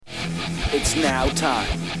It's now time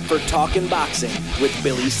for Talkin' Boxing with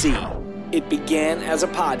Billy C. It began as a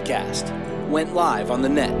podcast, went live on the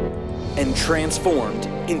net, and transformed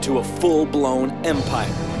into a full-blown empire.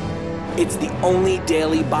 It's the only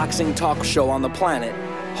daily boxing talk show on the planet,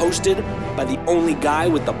 hosted by the only guy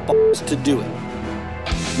with the balls to do it.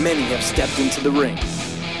 Many have stepped into the ring.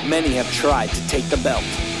 Many have tried to take the belt.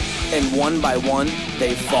 And one by one,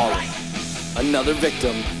 they've fallen. Another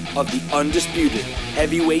victim of the undisputed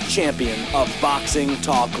heavyweight champion of Boxing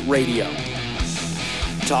Talk Radio.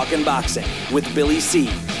 Talkin' Boxing with Billy C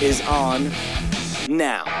is on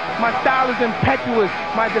now. My style is impetuous,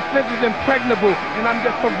 my defense is impregnable, and I'm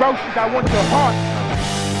just ferocious. I want your heart.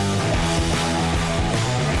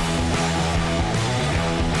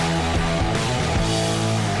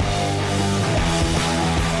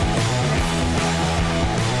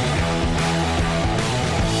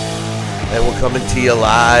 And we're coming to you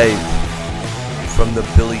live from the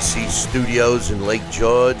Billy C Studios in Lake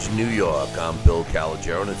George, New York. I'm Bill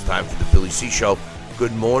Calogero, and it's time for the Billy C Show.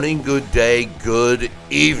 Good morning, good day, good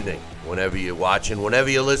evening. Whenever you're watching, whenever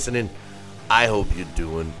you're listening, I hope you're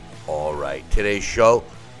doing all right. Today's show,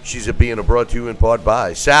 she's being brought to you in part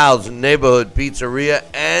by Sal's Neighborhood Pizzeria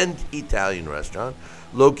and Italian Restaurant,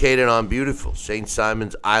 located on beautiful St.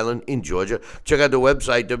 Simons Island in Georgia. Check out the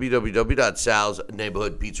website,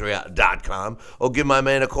 www.salsneighborhoodpizzeria.com, or give my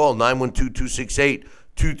man a call,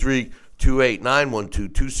 912-268-2328,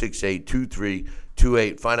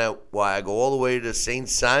 912-268-2328. Find out why I go all the way to St.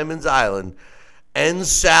 Simons Island and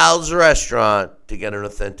Sal's Restaurant to get an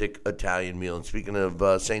authentic Italian meal. And speaking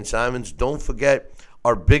of St. Simons, don't forget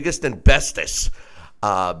our biggest and bestest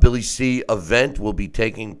Billy C event will be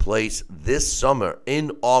taking place this summer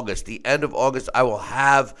in August. The end of August. I will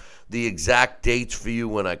have the exact dates for you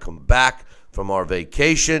when I come back from our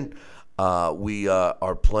vacation. We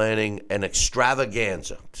are planning an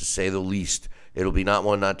extravaganza, to say the least. It'll be not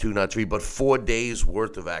one, not two, not three, but 4 days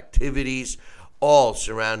worth of activities, all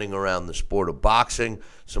surrounding around the sport of boxing.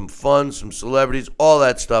 Some fun, some celebrities, all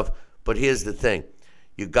that stuff. But here's the thing.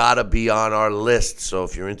 You got to be on our list. So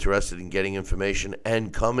if you're interested in getting information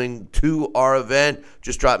and coming to our event,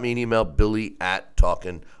 just drop me an email,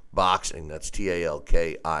 billy@talkinboxing. That's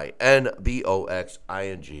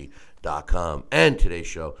TALKINBOXING.com. And today's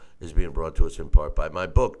show is being brought to us in part by my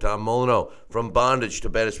book, Tom Molyneux, From Bondage to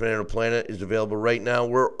Baddest Man on the Planet, is available right now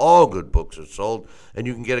where all good books are sold. And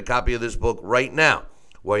you can get a copy of this book right now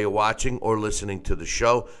while you're watching or listening to the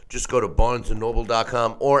show. Just go to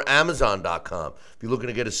barnesandnoble.com or amazon.com. If you're looking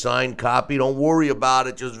to get a signed copy, don't worry about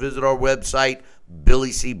it. Just visit our website,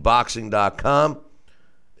 billycboxing.com,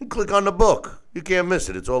 and click on the book. You can't miss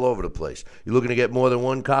it. It's all over the place. You're looking to get more than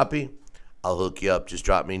one copy? I'll hook you up. Just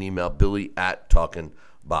drop me an email,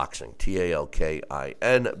 billy@talkinboxing,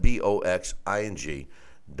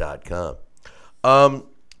 TALKINBOXING.com.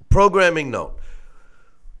 Programming note.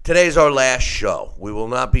 Today's our last show. We will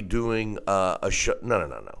not be doing a show. No.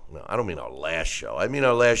 I don't mean our last show. I mean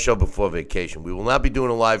our last show before vacation. We will not be doing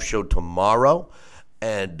a live show tomorrow,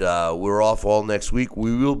 and we're off all next week.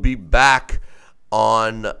 We will be back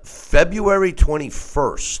on February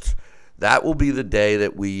 21st. That will be the day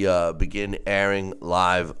that we begin airing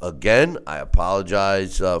live again. I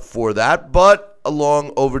apologize for that, but a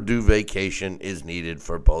long overdue vacation is needed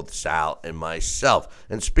for both Sal and myself.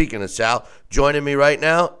 And speaking of Sal, joining me right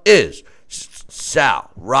now is Sal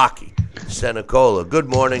Rocky Senecola. Good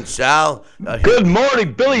morning, Sal. Good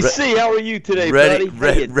morning, Billy C. How are you today, buddy?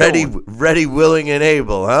 Ready, willing, and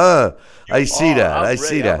able, huh? I see that. I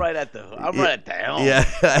see that. I'm right at the helm. Yeah,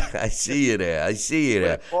 I see you there.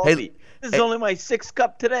 Hey, this is only my sixth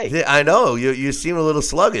cup today. I know. You seem a little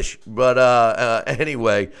sluggish, but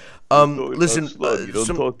anyway. Listen, you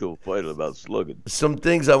don't talk to a fighter about slugging. Some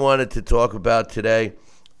things I wanted to talk about today.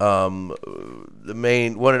 The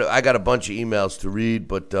main one, I got a bunch of emails to read,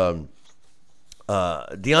 but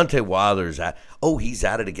Deontay Wilder's at. Oh, he's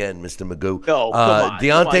at it again, Mr. Magoo. No, come on.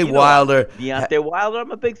 Deontay Wilder. Deontay Wilder,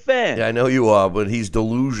 I'm a big fan. Yeah, I know you are, but he's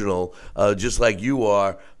delusional, just like you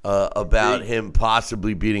are, about him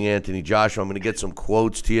possibly beating Anthony Joshua. I'm going to get some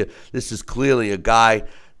quotes to you. This is clearly a guy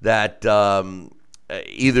that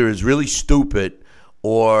either is really stupid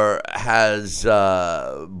or has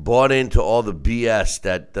bought into all the BS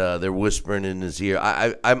that they're whispering in his ear.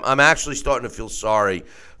 I'm actually starting to feel sorry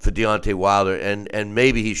for Deontay Wilder, and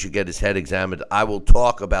maybe he should get his head examined. I will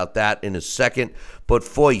talk about that in a second. But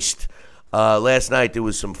first, last night there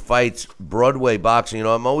was some fights, Broadway boxing. You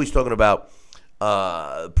know, I'm always talking about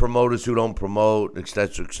promoters who don't promote, et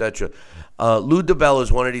cetera, et cetera. Lou DiBella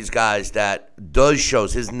is one of these guys that does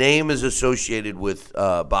shows. His name is associated with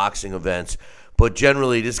boxing events, But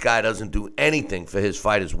generally, this guy doesn't do anything for his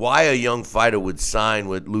fighters. Why a young fighter would sign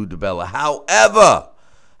with Lou DiBella?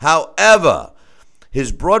 However,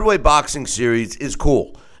 his Broadway boxing series is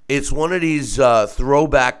cool. It's one of these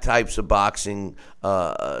throwback types of boxing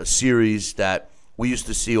series that we used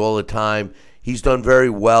to see all the time. He's done very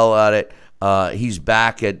well at it. He's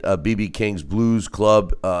back at B.B. King's Blues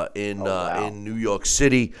Club in New York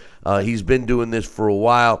City. He's been doing this for a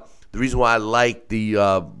while. The reason why I like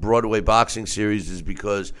the Broadway boxing series is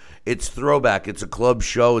because it's throwback. It's a club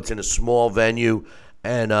show. It's in a small venue,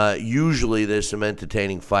 and usually there's some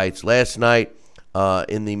entertaining fights. Last night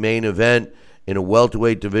in the main event in a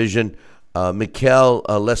welterweight division, Mikel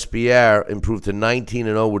Lespierre improved to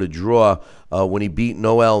 19-0 with a draw when he beat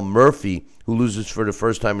Noel Murphy, who loses for the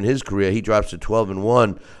first time in his career. He drops to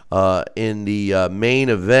 12-1 in the main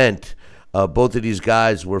event. Both of these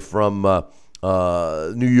guys were from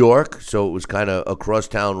New York, so it was kind of a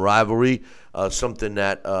crosstown rivalry, something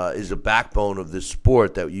that is a backbone of this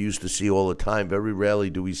sport that you used to see all the time. Very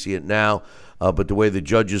rarely do we see it now, but the way the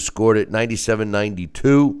judges scored it,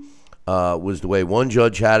 97-92 was the way one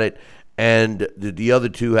judge had it, and the other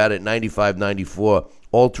two had it 95-94,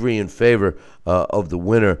 all three in favor of the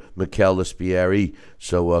winner, Mikel Lespierre.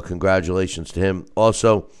 So congratulations to him.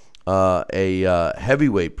 Also, a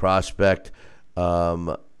heavyweight prospect,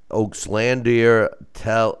 Oxlandir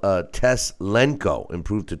Teslenko,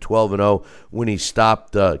 improved to 12-0 when he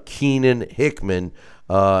stopped Keenan Hickman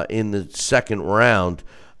in the second round.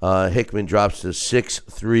 Hickman drops to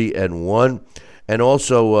 6-3-1. And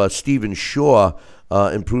also Stephen Shaw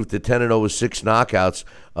improved to 10-0 with 6 knockouts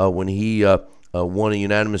when he won a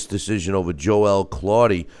unanimous decision over Joel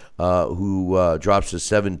Claudy, who drops to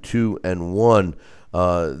 7-2-1.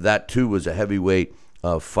 That, too, was a heavyweight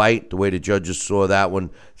fight. The way the judges saw that one,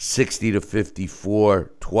 60-54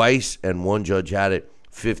 twice, and one judge had it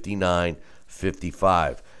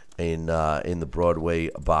 59-55 in the Broadway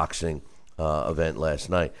boxing event last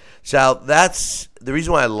night. Sal, that's the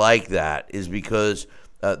reason why I like that is because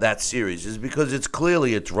that series is because it's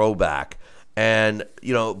clearly a throwback, and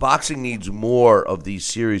boxing needs more of these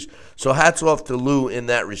series. So hats off to Lou in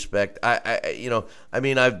that respect.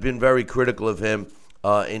 I've been very critical of him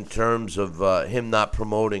in terms of him not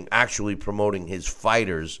actually promoting his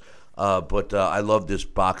fighters. But I love this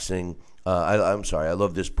boxing. I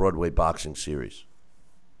love this Broadway boxing series.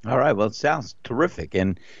 All right. Well, it sounds terrific.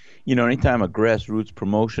 And, anytime a grassroots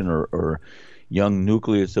promotion or young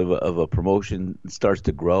nucleus of a promotion starts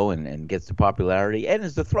to grow and gets the popularity and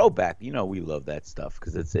is the throwback, we love that stuff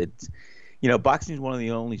because it's boxing is one of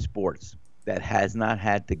the only sports that has not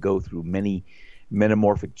had to go through many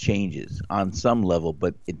metamorphic changes on some level,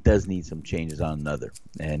 but it does need some changes on another.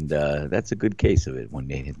 And that's a good case of it when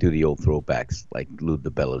they do the old throwbacks like Lou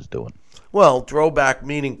DiBella's doing. Well, throwback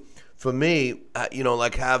meaning for me,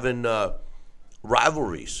 like having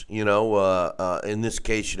rivalries. In this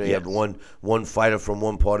case, you have one fighter from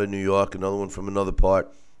one part of New York, another one from another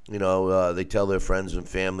part. They tell their friends and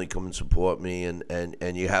family, come and support me,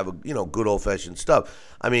 and you have good old-fashioned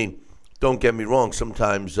stuff. I mean, don't get me wrong.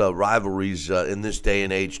 Sometimes rivalries in this day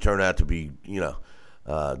and age turn out to be,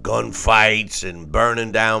 gunfights and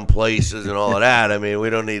burning down places and all of that. I mean, we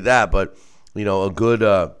don't need that, but a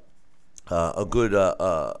good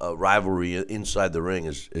rivalry inside the ring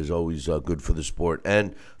is always good for the sport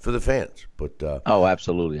and for the fans. But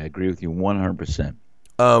absolutely, I agree with you 100%.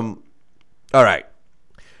 All right.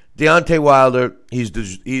 Deontay Wilder, he's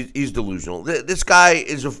delusional. This guy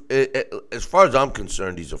is, as far as I'm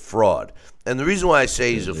concerned, he's a fraud. And the reason why I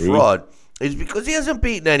say he's a fraud is because he hasn't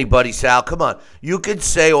beaten anybody, Sal. Come on. You could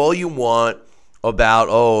say all you want about,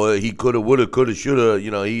 he coulda, woulda, coulda, shoulda.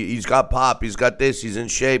 He's got pop, he's got this, he's in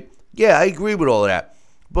shape. Yeah, I agree with all of that.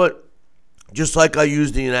 But just like I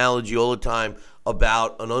use the analogy all the time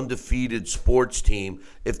about an undefeated sports team,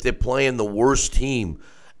 if they're playing the worst team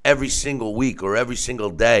every single week or every single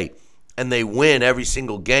day, and they win every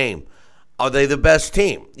single game, are they the best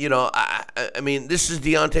team? I mean, this is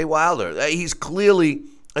Deontay Wilder. He's clearly,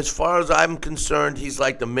 as far as I'm concerned, he's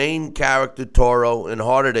like the main character, Toro, in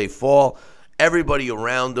Harder They Fall. Everybody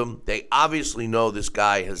around him, they obviously know this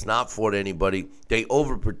guy has not fought anybody. They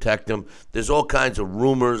overprotect him. There's all kinds of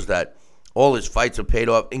rumors that all his fights are paid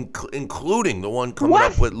off, including the one coming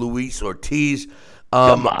up with Luis Ortiz.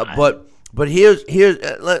 Come on. But here's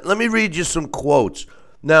let me read you some quotes.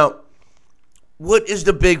 Now, what is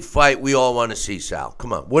the big fight we all want to see, Sal?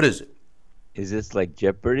 Come on, what is it? Is this like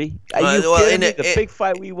Jeopardy? Are you kidding me? The big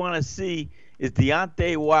fight we want to see is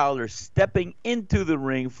Deontay Wilder stepping into the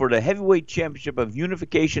ring for the heavyweight championship of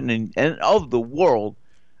unification and of the world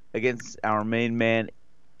against our main man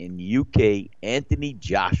in UK, Anthony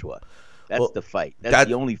Joshua. That's the fight. That's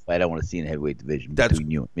the only fight I want to see in the heavyweight division between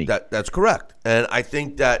you and me. That's correct. And I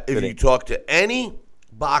think that if you talk to any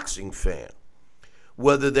boxing fan,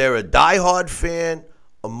 whether they're a diehard fan,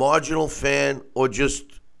 a marginal fan, or just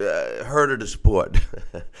heard of the sport,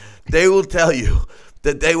 they will tell you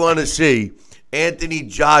that they want to see Anthony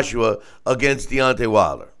Joshua against Deontay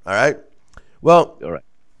Wilder. All right? Well, all right.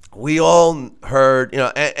 We all heard,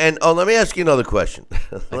 and let me ask you another question.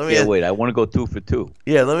 Wait. I want to go 2 for 2.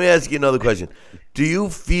 Yeah, let me ask you another question. Do you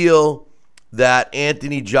feel that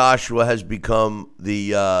Anthony Joshua has become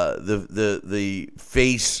the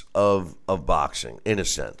face of boxing in a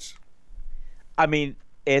sense? I mean,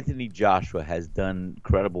 Anthony Joshua has done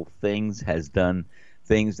incredible things, has done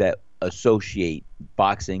things that associate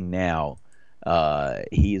boxing now.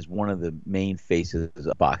 He is one of the main faces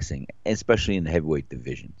of boxing, especially in the heavyweight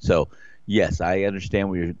division. So, yes, I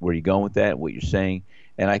understand where you're going with that, what you're saying,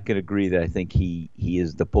 and I can agree that I think he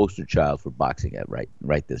is the poster child for boxing at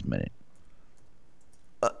right this minute.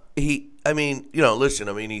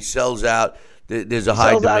 Listen, he sells out. There's a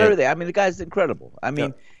high sells demand. Out everything. I mean, the guy's incredible. I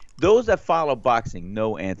mean, those that follow boxing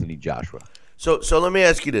know Anthony Joshua. So let me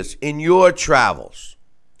ask you this: in your travels,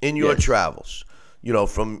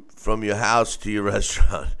 from your house to your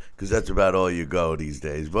restaurant, because that's about all you go these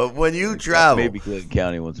days. But when you travel, maybe Clinton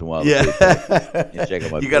County once in a while. Yeah, check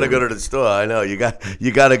out my you got to go to the store. I know you got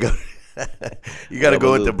to go. You got to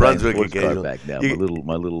go into Brunswick occasionally. Back now,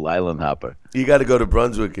 my little island hopper. You got to go to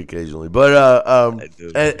Brunswick occasionally. But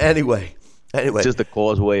anyway, it's just a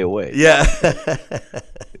causeway away. Yeah.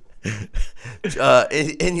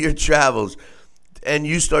 In your travels, and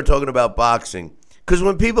you start talking about boxing. Because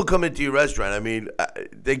when people come into your restaurant,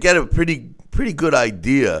 they get a pretty good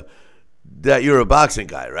idea that you're a boxing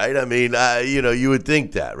guy, right? You would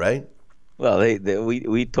think that, right? Well,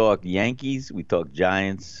 we talk Yankees, we talk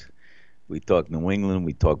Giants, we talk New England,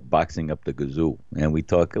 we talk boxing up the gazoo, and we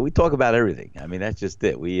talk about everything. That's just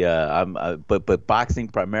it. But boxing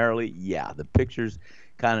primarily, yeah. The pictures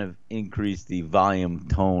kind of increase the volume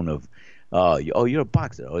tone of. You're a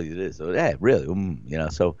boxer. Oh, it is. So, yeah, really.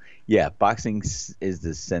 So, yeah, boxing is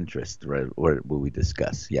the centrist, right, where we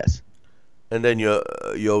discuss, yes. And then you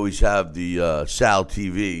always have the Sal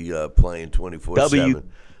TV playing 24/7.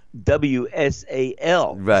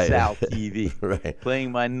 WSAL, right. Sal TV, right.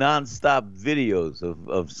 Playing my nonstop videos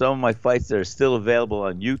of some of my fights that are still available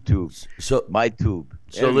on YouTube, MyTube.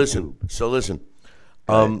 So listen.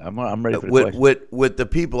 I'm ready for the question. With the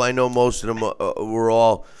people, I know most of them were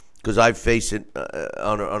all, because I face it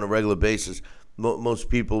on a regular basis. Most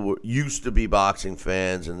people used to be boxing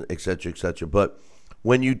fans, and et cetera, et cetera. But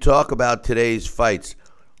when you talk about today's fights,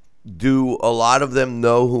 do a lot of them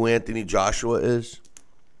know who Anthony Joshua is?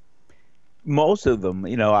 Most of them,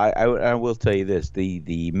 I will tell you this: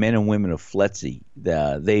 the men and women of FLETC,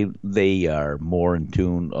 they are more in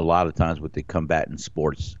tune a lot of times with the combatant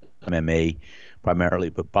sports, MMA primarily,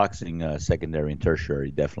 but boxing secondary and tertiary,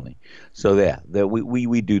 definitely. So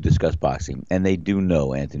we do discuss boxing, and they do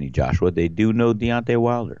know Anthony Joshua. They do know Deontay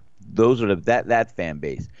Wilder. Those are that fan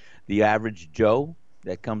base. The average Joe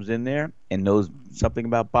that comes in there and knows something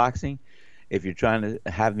about boxing, if you're trying to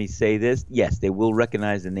have me say this, yes, they will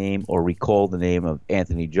recognize the name or recall the name of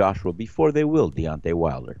Anthony Joshua before they will Deontay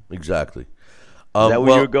Wilder. Exactly. Is that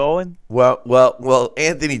where you're going? Well,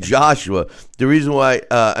 Anthony Joshua, the reason why,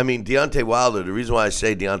 Deontay Wilder, the reason why I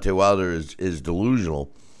say Deontay Wilder is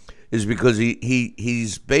delusional is because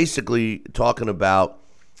he's basically talking about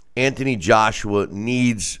Anthony Joshua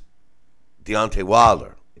needs Deontay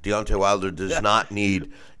Wilder. Deontay Wilder does not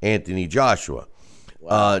need Anthony Joshua.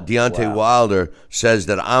 Deontay Wilder says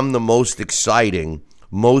that I'm the most exciting,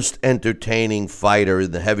 most entertaining fighter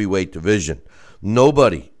in the heavyweight division.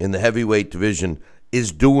 Nobody in the heavyweight division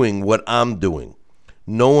is doing what I'm doing.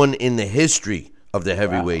 No one in the history of the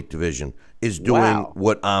heavyweight division is doing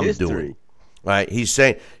what I'm doing. Right? He's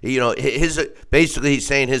saying, he's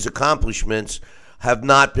saying his accomplishments have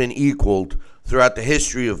not been equaled throughout the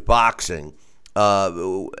history of boxing,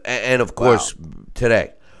 and of course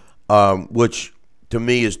today, which to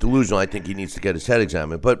me is delusional. I think he needs to get his head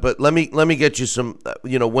examined. But let me get you some.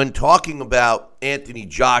 When talking about Anthony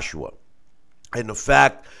Joshua. And the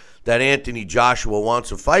fact that Anthony Joshua wants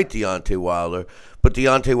to fight Deontay Wilder, but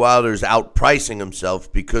Deontay Wilder is outpricing himself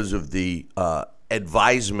because of the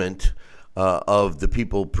advisement of the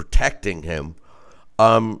people protecting him.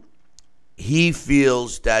 He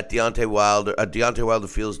feels that Deontay Wilder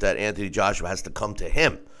feels that Anthony Joshua has to come to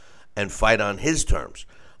him and fight on his terms,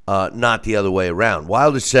 not the other way around.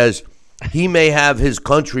 Wilder says he may have his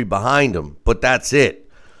country behind him, but that's it.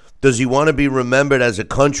 Does he want to be remembered as a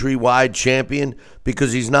countrywide champion?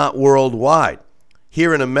 Because he's not worldwide.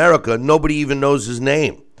 here in America, nobody even knows his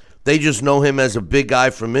name. They just know him as a big guy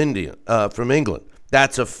from England.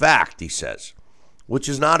 That's a fact, he says, which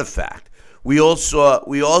is not a fact. We all saw,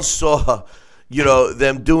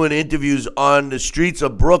 them doing interviews on the streets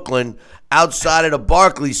of Brooklyn outside of the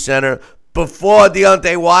Barclays Center before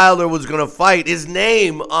Deontay Wilder was going to fight. His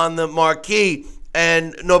name on the marquee,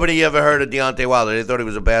 and nobody ever heard of Deontay Wilder. They thought he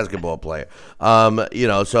was a basketball player.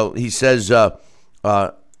 So he says, the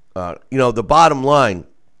bottom line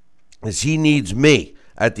is he needs me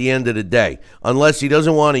at the end of the day, unless he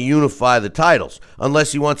doesn't want to unify the titles,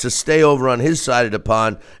 unless he wants to stay over on his side of the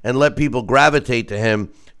pond and let people gravitate to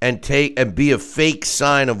him and be a fake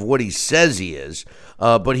sign of what he says he is.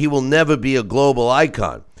 But he will never be a global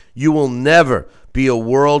icon. You will never be a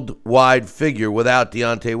worldwide figure without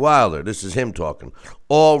Deontay Wilder. This is him talking.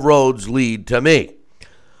 All roads lead to me.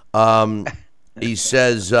 He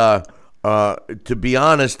says, to be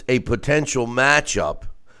honest, a potential matchup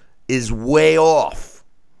is way off.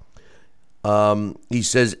 He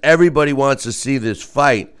says everybody wants to see this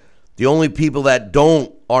fight. The only people that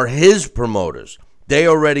don't are his promoters. They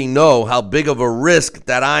already know how big of a risk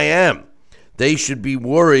that I am. They should be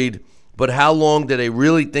worried, but how long do they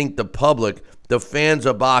really think the public, the fans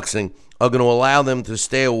of boxing, are going to allow them to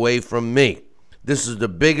stay away from me? This is the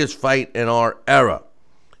biggest fight in our era.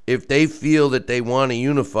 If they feel that they want to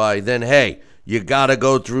unify, then hey, you got to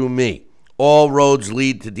go through me. All roads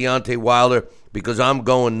lead to Deontay Wilder because I'm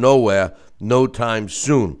going nowhere no time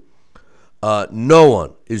soon. No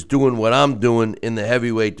one is doing what I'm doing in the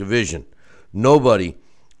heavyweight division. Nobody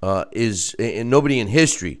in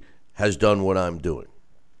history has done what I'm doing.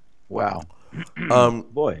 Wow.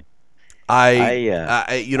 Boy. He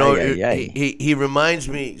reminds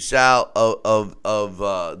me, Sal,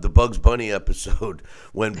 of the Bugs Bunny episode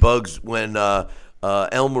when Elmer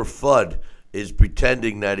Fudd is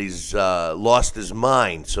pretending that he's lost his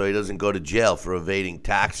mind so he doesn't go to jail for evading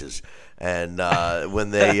taxes. And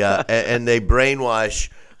when they brainwash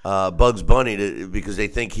Bugs Bunny because they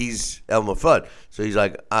think he's Elmer Fudd. So he's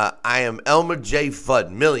like, I am Elmer J.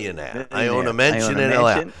 Fudd, millionaire. I own a mansion in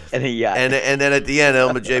L.A. And a yacht. And then at the end,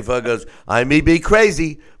 Elmer J. Fudd goes, I may be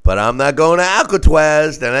crazy, but I'm not going to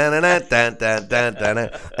Alcatraz. And,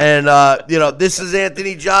 this is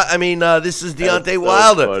this is Deontay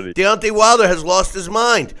Wilder. Funny. Deontay Wilder has lost his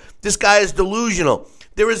mind. This guy is delusional.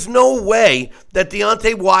 There is no way that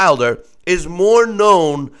Deontay Wilder is more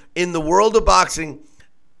known in the world of boxing,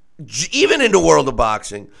 even in the world of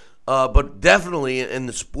boxing, but definitely in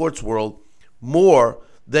the sports world, more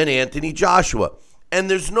than Anthony Joshua. And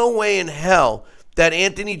there's no way in hell that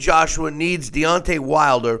Anthony Joshua needs Deontay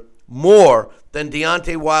Wilder more than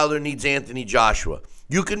Deontay Wilder needs Anthony Joshua.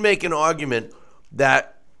 You can make an argument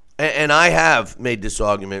that, and I have made this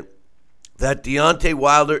argument, that Deontay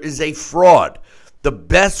Wilder is a fraud. The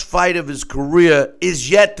best fight of his career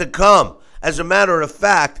is yet to come. As a matter of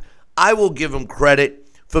fact, I will give him credit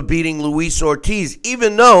for beating Luis Ortiz,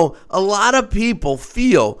 even though a lot of people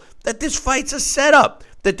feel that this fight's a setup,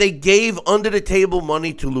 that they gave under-the-table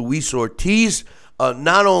money to Luis Ortiz,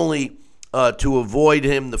 not only to avoid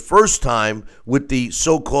him the first time with the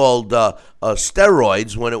so-called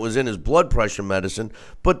steroids when it was in his blood pressure medicine,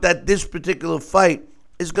 but that this particular fight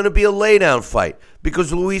is going to be a laydown fight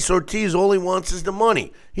because Luis Ortiz, all he wants is the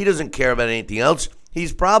money. He doesn't care about anything else.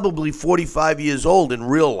 He's probably 45 years old in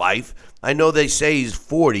real life. I know they say he's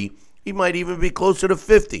 40. He might even be closer to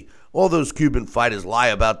 50. All those Cuban fighters lie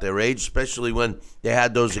about their age, especially when they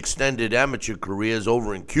had those extended amateur careers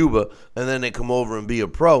over in Cuba, and then they come over and be a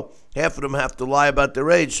pro. Half of them have to lie about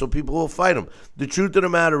their age so people will fight them. The truth of the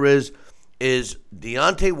matter is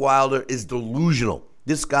Deontay Wilder is delusional.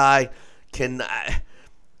 This guy can...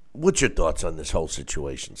 What's your thoughts on this whole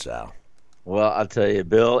situation, Sal? Well, I'll tell you,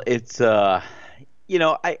 Bill, it's, I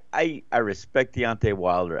respect Deontay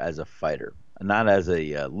Wilder as a fighter, not as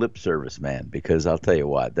a lip service man, because I'll tell you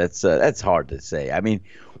what, that's hard to say. I mean,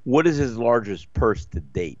 what is his largest purse to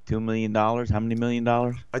date? $2 million? How many $1 million?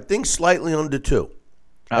 I think slightly under $2.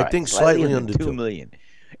 Slightly under $2 million.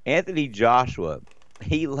 Anthony Joshua,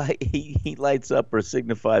 he lights up or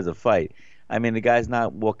signifies a fight. I mean, the guy's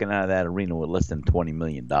not walking out of that arena with less than $20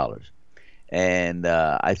 million. And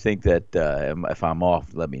I think that if I'm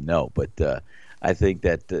off, let me know. But I think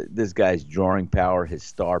that this guy's drawing power, his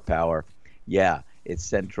star power,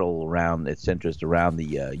 it's centrist around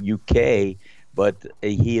the UK, but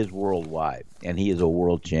he is worldwide, and he is a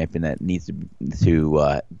world champion that needs to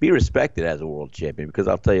be respected as a world champion. Because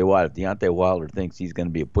I'll tell you what, if Deontay Wilder thinks he's going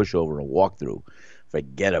to be a pushover and a walkthrough,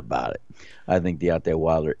 forget about it. I think Deontay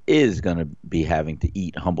Wilder is going to be having to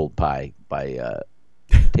eat humble pie by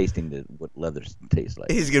tasting what leathers taste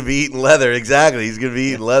like. He's going to be eating leather. Exactly. He's going to be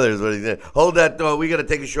eating leather is what he's doing. Hold that thought. We got to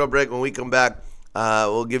take a short break. When we come back,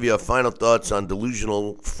 we'll give you our final thoughts on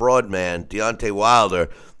delusional fraud man Deontay Wilder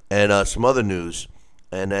and some other news.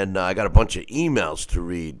 And then I got a bunch of emails to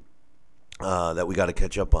read that we got to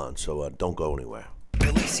catch up on. So don't go anywhere.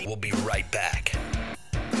 Billy C will be right back.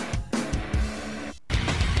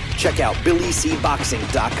 Check out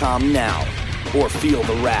BillyCBoxing.com now, or feel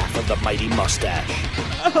the wrath of the mighty mustache.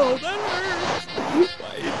 Oh, that hurts.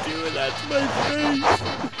 Why are you doing that to my face?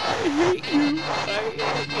 I hate you.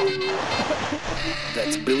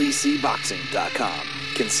 That's BillyCBoxing.com.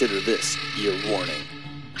 Consider this your warning.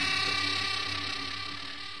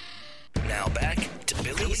 Now back to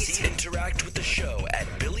Billy C. Interact with the show at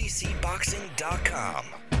BillyCBoxing.com.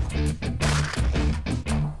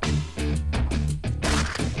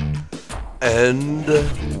 And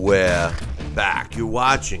we're back. You're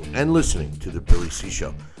watching and listening to the Billy C.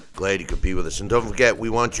 Show. Glad you could be with us. And don't forget, we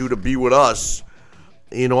want you to be with us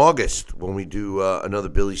in August when we do another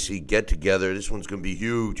Billy C. get-together. This one's going to be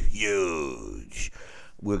huge, huge.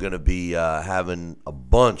 We're going to be having a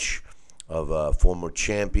bunch of former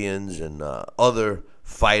champions and other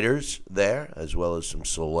fighters there, as well as some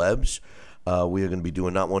celebs. We are going to be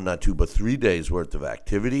doing not one, not two, but 3 days' worth of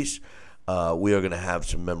activities. We are going to have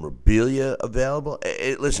some memorabilia available.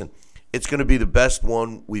 Listen, it's going to be the best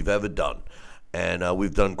one we've ever done. And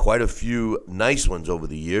we've done quite a few nice ones over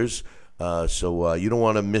the years. So you don't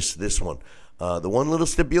want to miss this one. The one little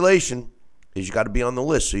stipulation is you got to be on the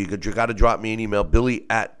list. So you got to drop me an email,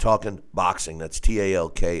 Billy@TalkinBoxing. That's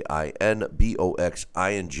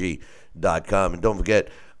TalkinBoxing.com. And don't forget,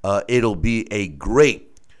 it'll be a great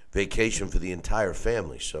vacation for the entire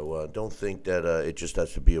family. So don't think that it just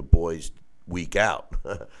has to be a boys' week out,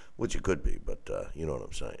 which it could be, but you know what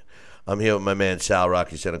I'm saying. I'm here with my man Sal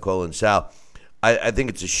Rocky Senacola. And Sal, I think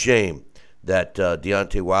it's a shame that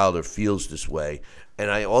Deontay Wilder feels this way.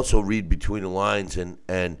 And I also read between the lines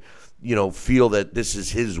and you know, feel that this is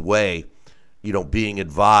his way, you know, being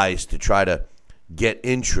advised to try to get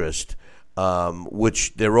interest,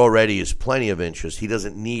 which there already is plenty of interest. He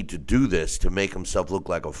doesn't need to do this to make himself look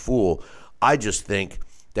like a fool. I just think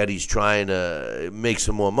that he's trying to make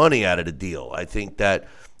some more money out of the deal. I think that,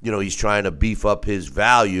 you know, he's trying to beef up his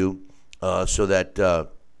value so that,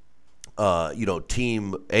 you know,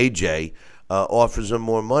 Team AJ offers him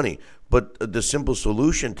more money. But the simple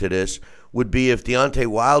solution to this would be if Deontay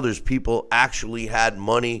Wilder's people actually had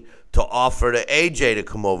money to offer to AJ to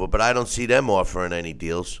come over. But I don't see them offering any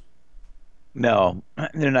deals. No,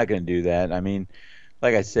 they're not going to do that. I mean,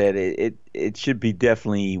 like I said, it should be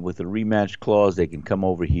definitely with a rematch clause. They can come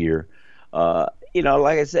over here. You know,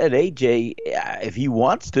 like I said, AJ, if he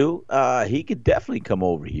wants to, he could definitely come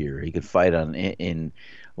over here. He could fight in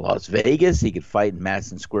Las Vegas. He could fight in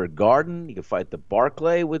Madison Square Garden. He could fight the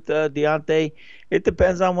Barclay with Deontay. It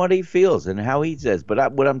depends on what he feels and how he says.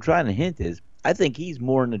 But what I'm trying to hint is, I think he's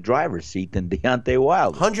more in the driver's seat than Deontay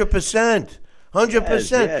Wilder. 100%.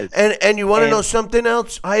 100%. Yes. And you want to know something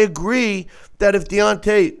else? I agree that if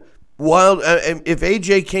Deontay Wilder, if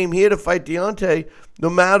AJ came here to fight Deontay, no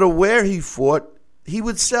matter where he fought, he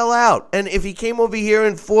would sell out. And if he came over here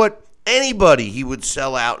and fought anybody, he would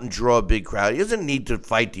sell out and draw a big crowd. He doesn't need to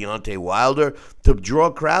fight Deontay Wilder to draw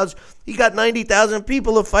crowds. He got 90,000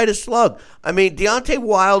 people to fight a slug. I mean, Deontay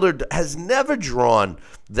Wilder has never drawn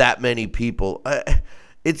that many people.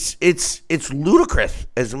 It's ludicrous,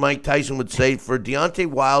 as Mike Tyson would say, for Deontay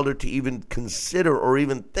Wilder to even consider or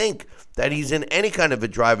even think that he's in any kind of a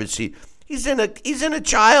driver's seat. He's in a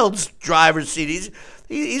child's driver's seat.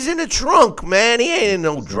 He's in a trunk, man. He ain't in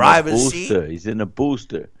no driver's seat. He's in a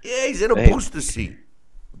booster. Yeah, he's in a booster seat.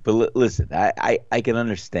 But listen, I can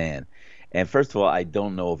understand. And first of all, I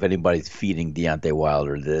don't know if anybody's feeding Deontay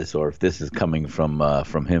Wilder this or if this is coming from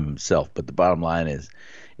him himself. But the bottom line is,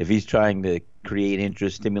 if he's trying to create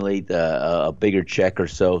interest, stimulate a bigger check or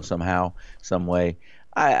so somehow, some way,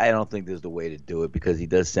 I don't think there's the way to do it, because he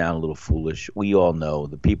does sound a little foolish. We all know,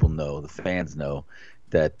 the people know, the fans know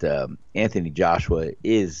that Anthony Joshua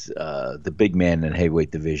is the big man in the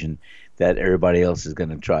heavyweight division that everybody else is going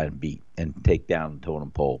to try and beat and take down the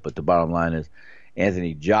totem pole. But the bottom line is,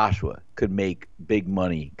 Anthony Joshua could make big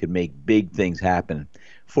money, could make big things happen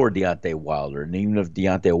for Deontay Wilder. And even if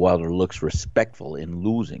Deontay Wilder looks respectful in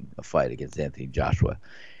losing a fight against Anthony Joshua,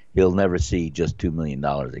 he'll never see just $2 million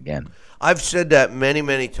again. I've said that many,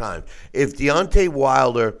 many times. If Deontay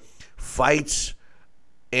Wilder fights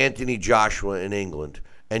Anthony Joshua in England,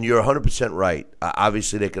 and you're 100% right,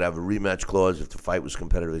 obviously they could have a rematch clause if the fight was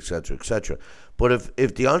competitive, et cetera, et cetera. But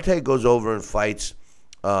if Deontay goes over and fights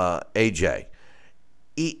AJ,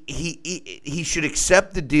 he should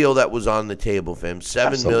accept the deal that was on the table for him,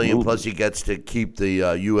 $7 million plus he gets to keep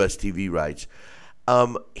the U.S. TV rights.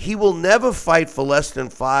 He will never fight for less than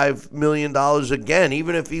 $5 million again,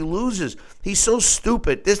 even if he loses. He's so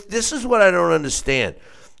stupid. This is what I don't understand.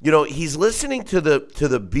 You know, he's listening to the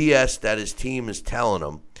BS that his team is telling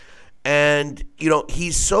him, and you know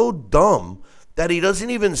he's so dumb that he doesn't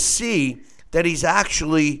even see that he's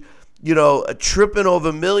actually, you know, tripping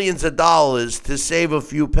over millions of dollars to save a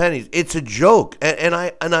few pennies. It's a joke, and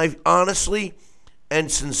I honestly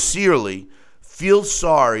and sincerely feel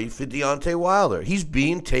sorry for Deontay Wilder. He's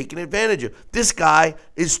being taken advantage of. This guy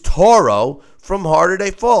is Toro from Harder They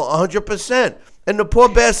Fall, 100%. And the poor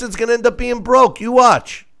bastard's going to end up being broke. You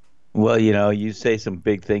watch. Well, you know, you say some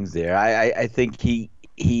big things there. I think he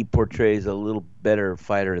portrays a little better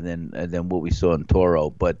fighter than what we saw in Toro,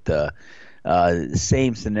 but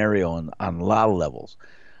same scenario on a lot of levels.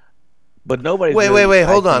 But nobody. Wait.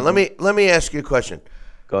 Hold on. Let me ask you a question.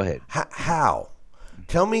 Go ahead. How?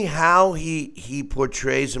 Tell me how he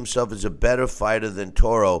portrays himself as a better fighter than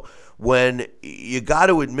Toro when you got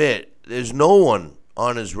to admit there's no one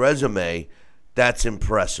on his resume that's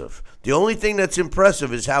impressive. The only thing that's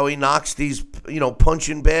impressive is how he knocks these, you know,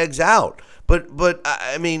 punching bags out. But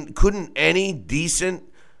I mean, couldn't any decent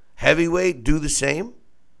heavyweight do the same?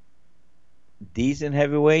 Decent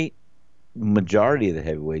heavyweight? Majority of the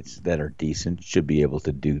heavyweights that are decent should be able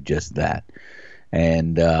to do just that.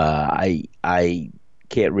 And I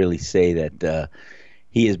can't really say that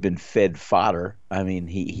he has been fed fodder. I mean,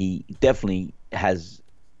 he definitely has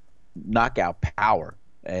knockout power,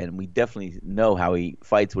 and we definitely know how he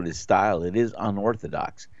fights with his style. It is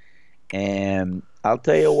unorthodox. And I'll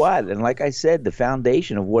tell you what, and like I said, the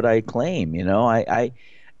foundation of what I claim, you know,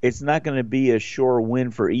 it's not going to be a sure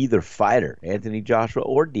win for either fighter, Anthony Joshua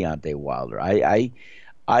or Deontay Wilder.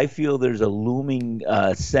 I feel there's a looming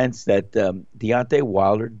sense that Deontay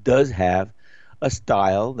Wilder does have a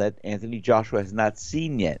style that Anthony Joshua has not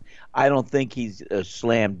seen yet. I don't think he's a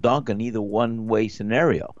slam dunk in either one-way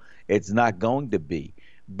scenario. It's not going to be.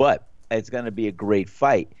 But it's going to be a great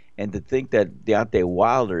fight. And to think that Deontay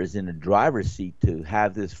Wilder is in the driver's seat to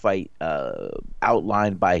have this fight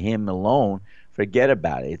outlined by him alone, forget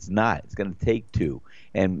about it. It's not. It's going to take two.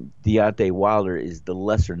 And Deontay Wilder is the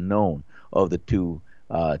lesser known of the two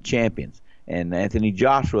champions. And Anthony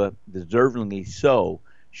Joshua, deservingly so,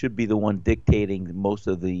 should be the one dictating most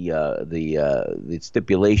of the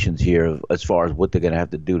stipulations here as far as what they're going to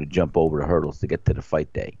have to do to jump over the hurdles to get to the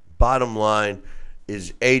fight day. Bottom line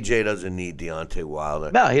is AJ doesn't need Deontay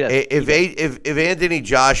Wilder. No, he doesn't. If Anthony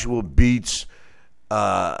Joshua beats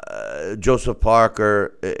Joseph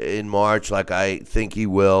Parker in March, like I think he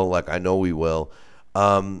will, like I know he will,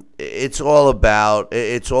 it's all about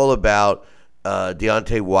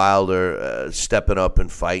Deontay Wilder stepping up and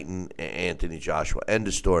fighting Anthony Joshua. End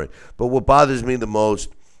of story. But what bothers me the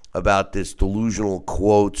most about this delusional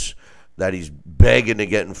quotes that he's begging to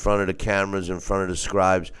get in front of the cameras, in front of the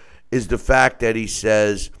scribes, is the fact that he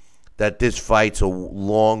says that this fight's a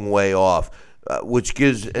long way off, which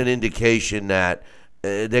gives an indication that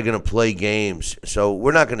they're going to play games. So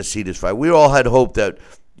we're not going to see this fight. We all had hoped that,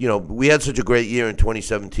 you know, we had such a great year in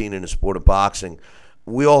 2017 in the sport of boxing.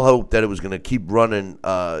 We all hoped that it was going to keep running,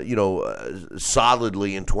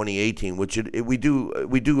 solidly in 2018, which we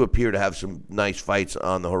do appear to have some nice fights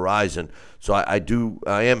on the horizon. So I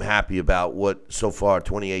am happy about what so far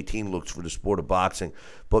 2018 looks for the sport of boxing.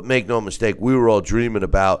 But make no mistake, we were all dreaming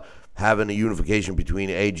about having a unification between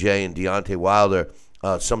AJ and Deontay Wilder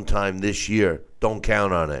sometime this year. Don't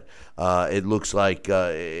count on it. It looks like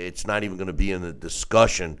it's not even going to be in the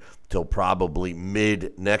discussion till probably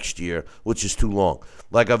mid next year, which is too long.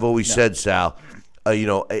 Like I've always said, Sal,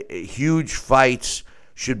 huge fights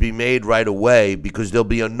should be made right away because there'll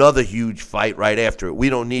be another huge fight right after it. We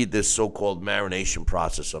don't need this so-called marination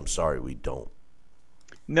process. I'm sorry, we don't.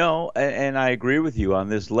 No, and I agree with you on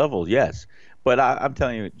this level, yes. But I'm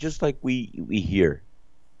telling you, just like we hear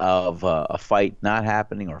of a fight not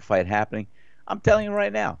happening or a fight happening, I'm telling you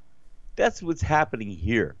right now, that's what's happening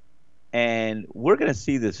here. And we're going to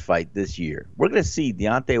see this fight this year. We're going to see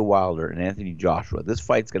Deontay Wilder and Anthony Joshua. This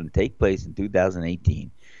fight's going to take place in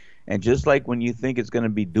 2018. And just like when you think it's going to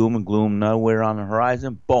be doom and gloom, nowhere on the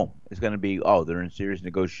horizon, boom, it's going to be, they're in serious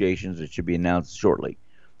negotiations. It should be announced shortly.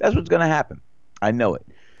 That's what's going to happen. I know it.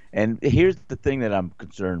 And here's the thing that I'm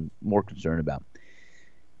more concerned about.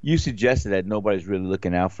 You suggested that nobody's really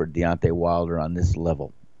looking out for Deontay Wilder on this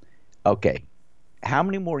level. Okay. How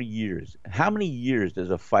many years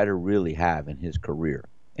does a fighter really have in his career?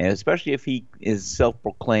 And especially if he is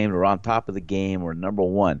self-proclaimed or on top of the game or number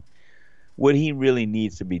one, what he really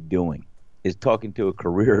needs to be doing is talking to a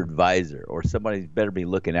career advisor, or somebody's better be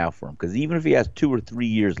looking out for him, because even if he has 2 or 3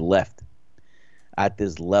 years left at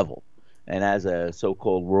this level, and as a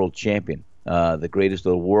so-called world champion, the greatest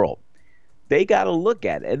of the world, they got to look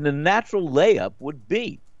at it. And the natural layup would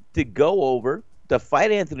be to go over to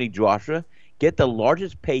fight Anthony Joshua, get the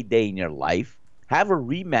largest payday in your life, have a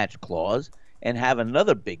rematch clause, and have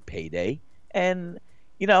another big payday, and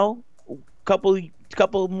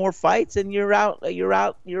couple more fights, and you're out in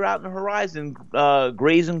the horizon,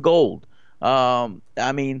 grazing gold.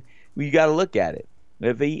 I mean, you got to look at it.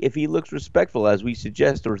 If he looks respectful, as we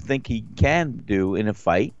suggest or think he can do in a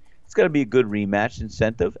fight, it's going to be a good rematch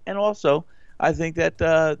incentive. And also, I think that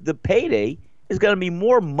the payday is going to be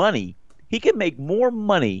more money. He can make more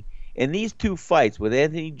money in these 2 fights with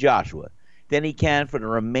Anthony Joshua than he can for the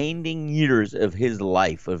remaining years of his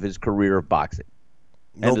life, of his career of boxing.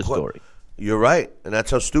 End of story. You're right, and that's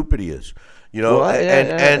how stupid he is. And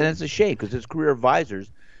it's a shame, because his career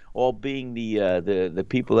advisors, all being the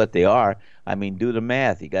people that they are, I mean, do the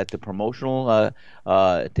math. You got the promotional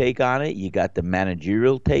take on it. You got the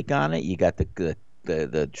managerial take on it. You got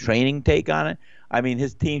the training take on it. I mean,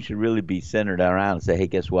 his team should really be centered around and say, hey,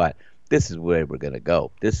 guess what? This is where we're going to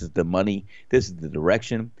go. This is the money. This is the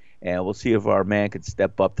direction. And we'll see if our man can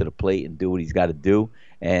step up to the plate and do what he's got to do.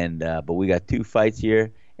 And but we got 2 fights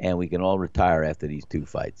here, and we can all retire after these 2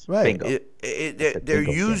 fights. Right. Bingo. They're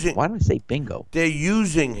using. Why do I say bingo? They're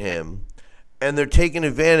using him, and they're taking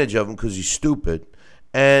advantage of him because he's stupid.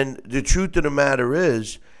 And the truth of the matter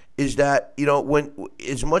is that when,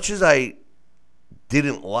 as much as I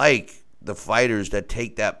didn't like the fighters that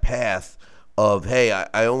take that path of, hey,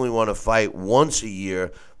 I only want to fight once a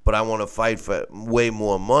year, but I want to fight for way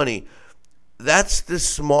more money. That's the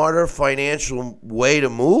smarter financial way to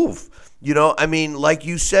move. I mean, like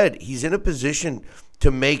you said, he's in a position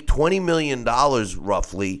to make $20 million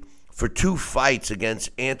roughly for 2 fights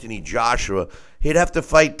against Anthony Joshua. He'd have to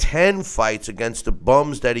fight 10 fights against the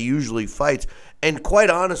bums that he usually fights. And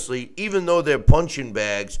quite honestly, even though they're punching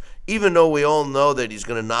bags, even though we all know that he's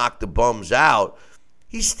going to knock the bums out,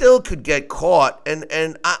 he still could get caught.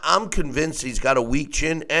 And I'm convinced he's got a weak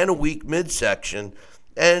chin and a weak midsection.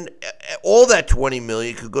 And all that $20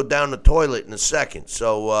 million could go down the toilet in a second.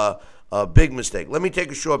 So, big mistake. Let me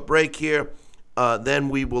take a short break here. Then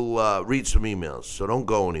we will read some emails. So don't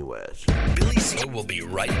go anywhere. Billy C will be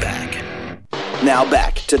right back. Now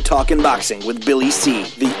back to Talkin' Boxing with Billy C,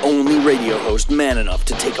 the only radio host man enough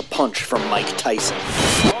to take a punch from Mike Tyson.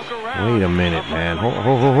 Wait a minute, man.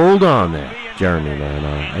 Hold on there. Jeremy, man,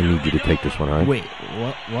 I need you to take this one, all right? Wait,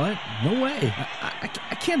 what? No way.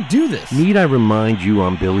 I can't do this. Need I remind you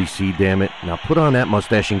I'm Billy C, damn it? Now put on that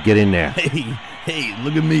mustache and get in there. Hey,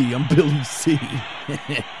 look at me. I'm Billy C.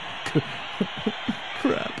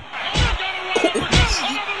 Crap.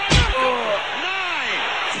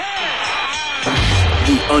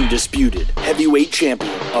 The undisputed heavyweight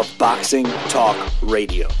champion of Boxing Talk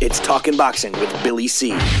Radio. It's Talkin' Boxing with Billy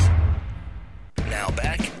C. Now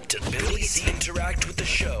back to Billy C. Interact with the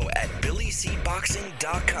show at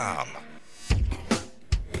BillyCBoxing.com.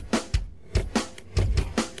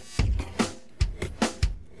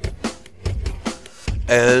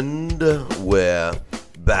 And we're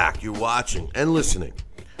back. You're watching and listening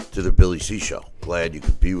to the Billy C. Show. Glad you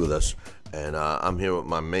could be with us. And I'm here with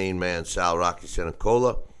my main man, Sal Rocky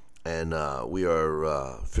Senacola. And we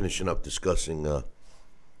are finishing up discussing the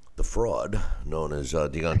fraud known as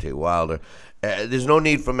Deontay Wilder. There's no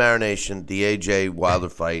need for marination. The A.J. Wilder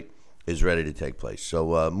fight is ready to take place.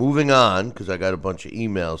 So moving on, because I got a bunch of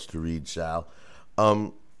emails to read, Sal.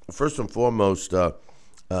 First and foremost,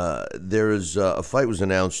 there is a fight was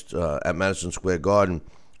announced at Madison Square Garden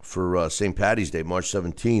for St. Paddy's Day, March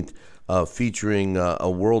 17th, featuring a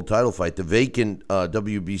world title fight. The vacant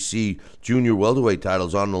WBC junior welterweight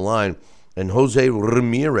titles on the line, and Jose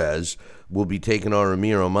Ramirez will be taking on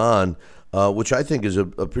Amir Oman, which I think is a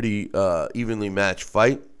pretty evenly matched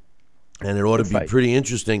fight, and it ought to be pretty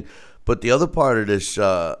interesting. But the other part of this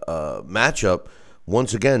matchup,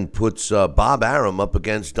 once again, puts Bob Arum up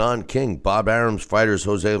against Don King. Bob Arum's fighter is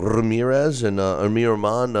Jose Ramirez, and Amir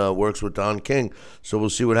Oman works with Don King. So we'll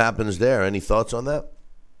see what happens there. Any thoughts on that?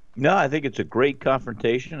 No, I think it's a great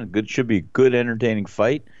confrontation. Should be a good, entertaining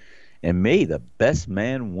fight. And may the best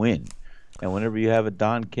man win. And whenever you have a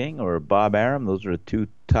Don King or a Bob Arum, those are the 2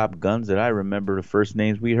 top guns that I remember the first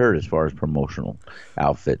names we heard as far as promotional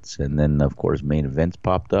outfits. And then, of course, main events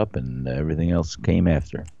popped up and everything else came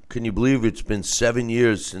after. Can you believe it's been 7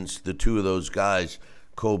 years since the 2 of those guys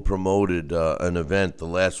co-promoted an event? The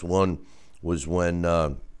last one was when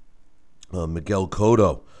Miguel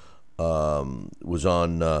Cotto was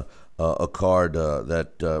on a card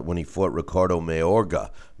that when he fought Ricardo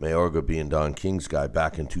Mayorga being Don King's guy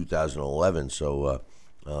back in 2011. So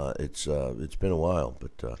it's been a while,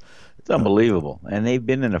 but it's unbelievable. And they've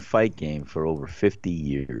been in a fight game for over 50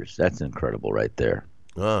 years. That's incredible right there.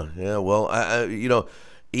 Yeah. Well, I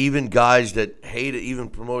even guys that hated, even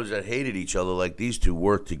promoters that hated each other, like these two,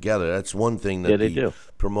 work together. That's one thing that the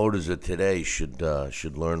promoters of today should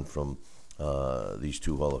learn from these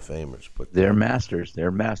two Hall of Famers. But they're masters.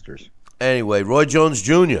 They're masters. Anyway, Roy Jones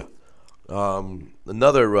Jr.,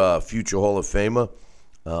 another future Hall of Famer,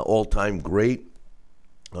 all-time great.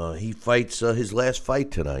 He fights his last fight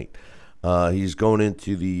tonight. He's going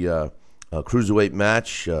into the cruiserweight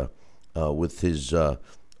match with his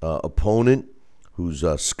opponent, who's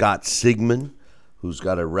Scott Sigmon, who's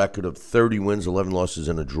got a record of 30 wins, 11 losses,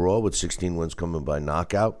 and a draw, with 16 wins coming by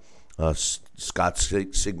knockout. Scott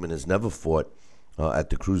Sigmon has never fought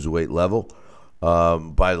at the cruiserweight level.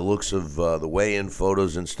 By the looks of the weigh-in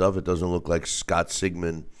photos and stuff, it doesn't look like Scott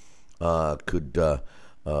Sigmon could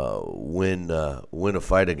win a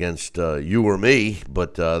fight against you or me,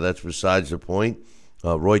 but that's besides the point.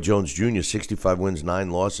 Roy Jones Jr., 65 wins,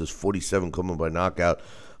 9 losses, 47 coming by knockout.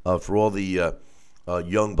 For all the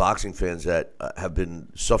young boxing fans that have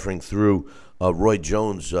been suffering through Roy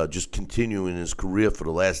Jones just continuing his career for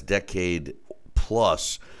the last decade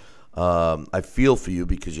plus, I feel for you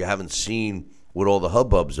because you haven't seen what all the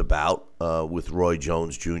hubbub's about with Roy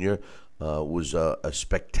Jones Jr. Was a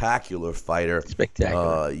spectacular fighter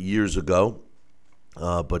years ago,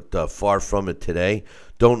 but far from it today.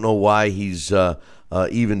 Don't know why he's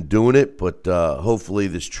even doing it, but hopefully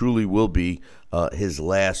this truly will be his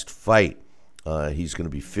last fight. He's going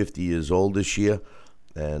to be 50 years old this year,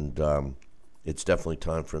 and it's definitely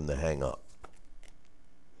time for him to hang up.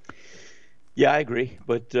 Yeah, I agree.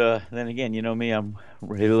 But then again, you know me, I'm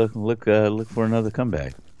ready to look for another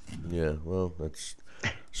comeback. Yeah, well, that's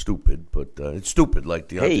stupid, but it's stupid like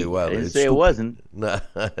Deontay Wilder. I didn't say it wasn't.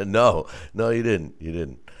 No, you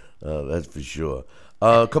didn't. That's for sure.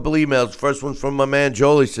 A couple emails. First one from my man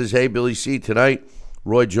Jolie says, "Hey, Billy C, tonight,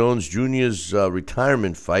 Roy Jones Jr.'s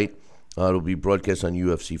retirement fight. It'll be broadcast on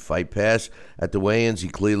UFC Fight Pass. At the weigh-ins, he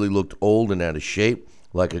clearly looked old and out of shape,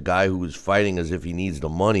 like a guy who was fighting as if he needs the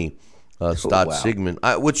money." Sigmon,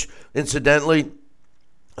 which incidentally,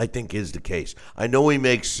 I think is the case. I know he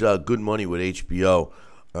makes good money with HBO,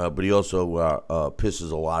 but he also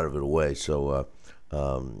pisses a lot of it away. So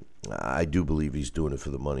I do believe he's doing it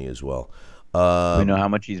for the money as well. Do we know how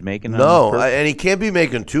much he's making? No, and he can't be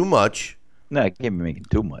making too much. No, he can't be making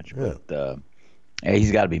too much. Yeah. But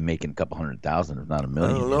he's got to be making a couple $100,000, if not $1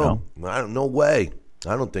 million. I don't know. No way.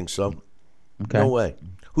 I don't think so. Okay. No way.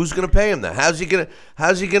 Who's going to pay him that? How's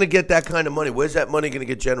he gonna get that kind of money? Where's that money going to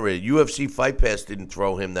get generated? UFC Fight Pass didn't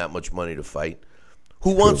throw him that much money to fight.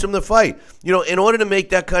 Who wants him to fight? You know, in order to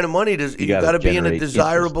make that kind of money, you got to be in a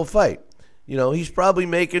desirable fight. You know, he's probably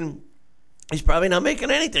not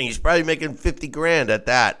making anything. He's probably making $50,000 at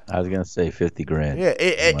that. I was going to say $50,000. Yeah,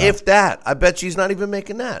 if that. I bet she's not even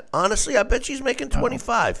making that. Honestly, I bet she's making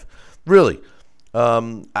 25. Really.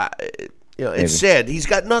 It's sad. He's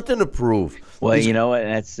got nothing to prove. Well, you know what?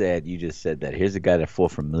 That's sad. You just said that. Here's a guy that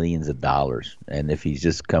fought for millions of dollars, and if he's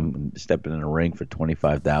just stepping in the ring for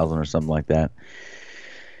 $25,000 or something like that,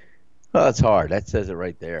 well, it's hard. That says it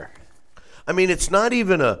right there. I mean, it's not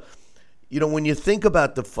even when you think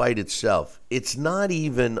about the fight itself, it's not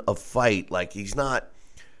even a fight. Like, he's not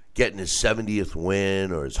getting his 70th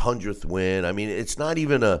win or his 100th win. I mean, it's not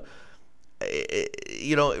even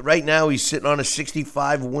right now he's sitting on a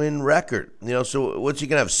 65-win record. So what's he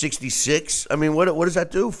going to have, 66? I mean, what does that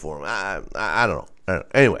do for him? I don't know.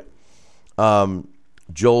 Anyway,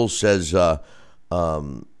 Joel says Scott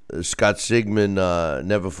Sigmon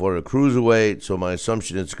never fought a cruiserweight, so my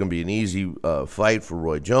assumption it's going to be an easy fight for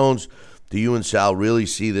Roy Jones. Do you and Sal really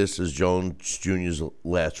see this as Jones Jr.'s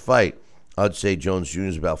last fight? I'd say Jones Jr.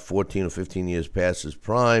 is about 14 or 15 years past his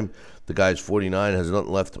prime. The guy's 49, has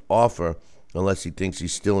nothing left to offer unless he thinks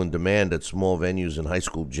he's still in demand at small venues and high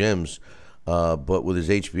school gyms. But with his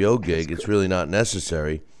HBO gig, it's really not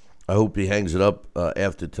necessary. I hope he hangs it up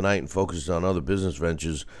after tonight and focuses on other business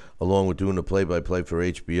ventures along with doing the play-by-play for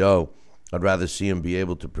HBO. I'd rather see him be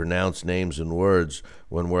able to pronounce names and words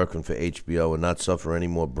when working for HBO and not suffer any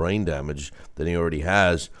more brain damage than he already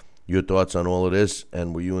has. Your thoughts on all of this?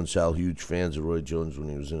 And were you and Sal huge fans of Roy Jones when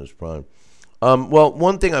he was in his prime? Well,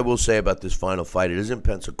 one thing I will say about this final fight, it is in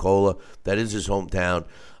Pensacola. That is his hometown.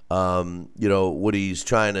 What he's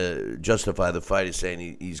trying to justify the fight is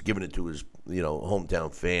saying he's giving it to his,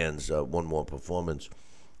 hometown fans, one more performance.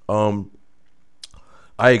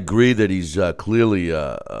 I agree that he's clearly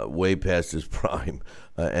way past his prime,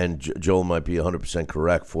 and Joel might be 100%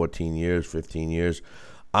 correct. 14 years, 15 years.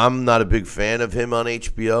 I'm not a big fan of him on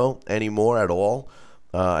HBO anymore at all.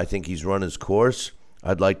 I think he's run his course.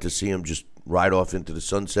 I'd like to see him just ride off into the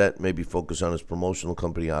sunset, maybe focus on his promotional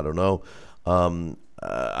company. I don't know.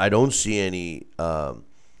 I don't see any, I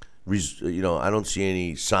don't see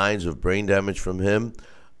any signs of brain damage from him.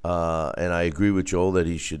 And I agree with Joel that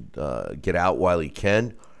he should get out while he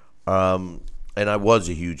can. And I was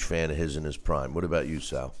a huge fan of his in his prime. What about you,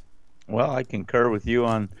 Sal? Well, I concur with you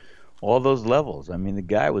on all those levels. I mean, the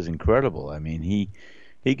guy was incredible. I mean, he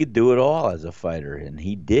could do it all as a fighter, and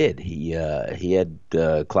he did. He had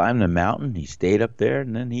climbed the mountain. He stayed up there,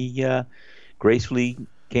 and then he gracefully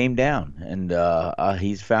came down, and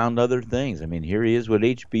he's found other things. I mean, here he is with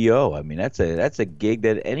HBO. I mean, that's a gig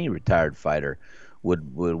that any retired fighter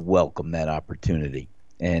would welcome that opportunity.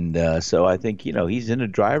 And so I think, he's in a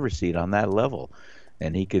driver's seat on that level,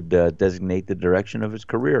 and he could designate the direction of his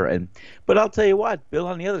career. But I'll tell you what, Bill,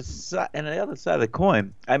 on the other side of the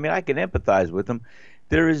coin, I mean, I can empathize with him.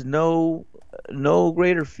 There is no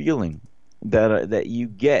greater feeling that you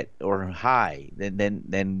get or high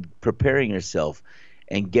than preparing yourself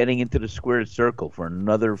and getting into the squared circle for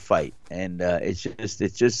another fight. And it's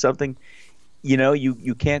just something.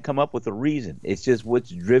 You can't come up with a reason. It's just what's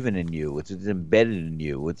driven in you, what's embedded in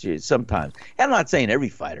you, which is sometimes. I'm not saying every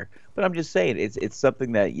fighter, but I'm just saying it's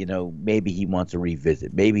something that, maybe he wants to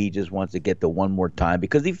revisit. Maybe he just wants to get the one more time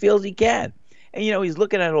because he feels he can. And, he's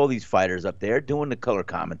looking at all these fighters up there doing the color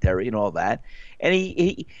commentary and all that. And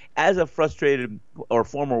he as a frustrated or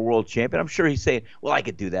former world champion, I'm sure he's saying, well, I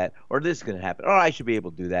could do that, or this is going to happen, or I should be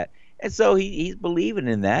able to do that. And so he's believing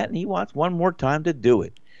in that, and he wants one more time to do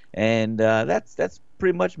it. And that's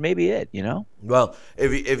pretty much maybe it, Well,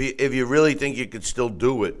 if you really think you could still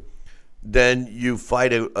do it, then you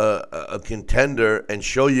fight a contender and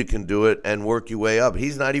show you can do it and work your way up.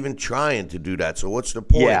 He's not even trying to do that. So what's the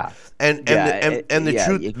point? Yeah. And the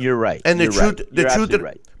truth. You're right. And the you're truth. Right. The you're truth.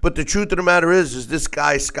 Right. But the truth of the matter is this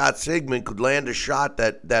guy Scott Sigmund could land a shot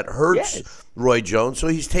that hurts Roy Jones.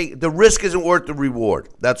 So the risk isn't worth the reward.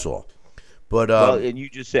 That's all. But and you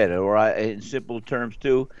just said it, or in simple terms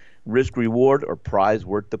too. Risk reward or prize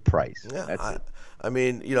worth the price. Yeah, that's it. I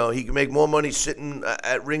mean, he can make more money sitting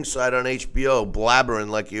at ringside on HBO, blabbering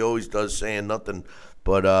like he always does, saying nothing.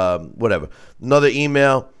 But whatever. Another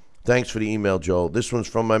email. Thanks for the email, Joel. This one's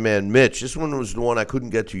from my man Mitch. This one was the one I couldn't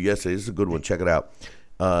get to yesterday. This is a good one. Check it out.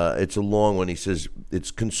 It's a long one. He says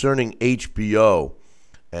it's concerning HBO.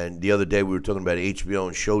 And the other day we were talking about HBO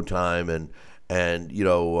and Showtime, and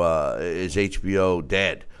is HBO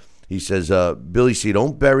dead? He says, Billy C.,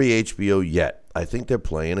 don't bury HBO yet. I think they're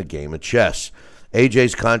playing a game of chess.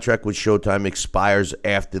 AJ's contract with Showtime expires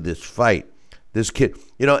after this fight. This kid,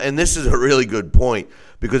 and this is a really good point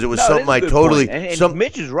because it was something I totally. And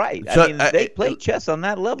Mitch is right. I mean, they play chess on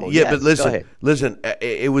that level. Yeah, yes, but listen.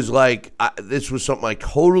 It was like this was something I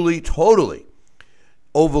totally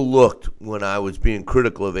overlooked when I was being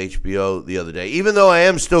critical of HBO the other day. Even though I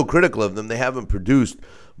am still critical of them, they haven't produced.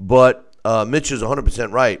 But Mitch is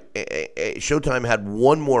 100% right. Showtime had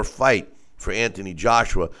one more fight for Anthony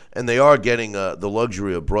Joshua, and they are getting the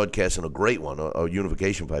luxury of broadcasting a great one, a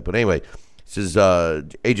unification fight. But anyway, it says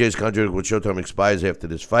AJ's contract with Showtime expires after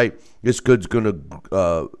this fight. This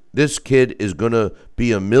kid is gonna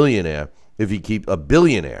be a billionaire if he keeps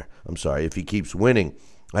winning.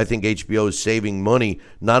 I think HBO is saving money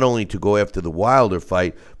not only to go after the Wilder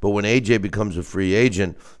fight, but when AJ becomes a free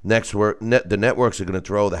agent, the networks are going to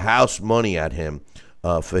throw the house money at him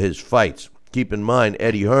for his fights. Keep in mind,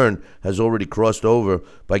 Eddie Hearn has already crossed over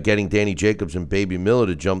by getting Danny Jacobs and Baby Miller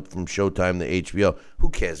to jump from Showtime to HBO. Who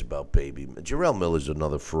cares about Baby? Jarrell Miller's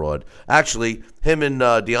another fraud. Actually, him and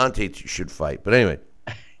Deontay should fight. But anyway,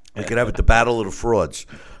 we could have it the Battle of the Frauds.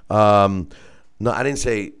 No, I didn't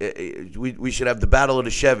say we should have the Battle of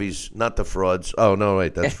the Chevys, not the frauds. Oh, no,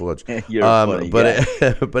 wait, that's frauds. You're funny guy.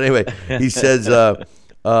 But anyway, he says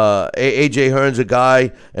AJ Hearn's a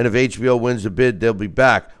guy, and if HBO wins the bid, they'll be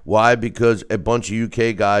back. Why? Because a bunch of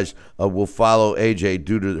UK guys will follow AJ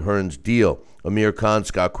due to Hearn's deal. Amir Khan,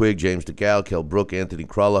 Scott Quigg, James DeGale, Kell Brook, Anthony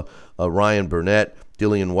Crulla, Ryan Burnett,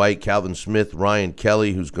 Dillian White, Calvin Smith, Ryan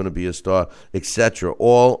Kelly, who's going to be a star, etc.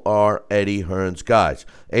 All are Eddie Hearn's guys.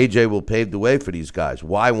 AJ will pave the way for these guys.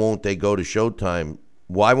 Why won't they go to Showtime?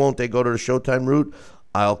 Why won't they go to the Showtime route?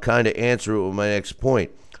 I'll kind of answer it with my next point.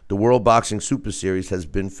 The World Boxing Super Series has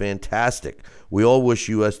been fantastic. We all wish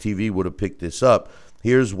US TV would have picked this up.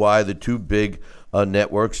 Here's why the two big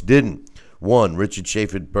networks didn't. One, Richard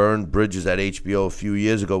Schaefer burned bridges at HBO a few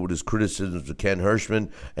years ago with his criticisms of Ken Hirschman,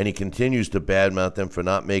 and he continues to badmouth them for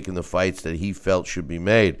not making the fights that he felt should be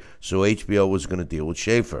made. So HBO was going to deal with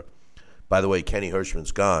Schaefer. By the way, Kenny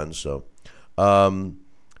Hirschman's gone. So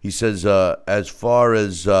he says, as far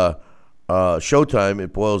as Showtime,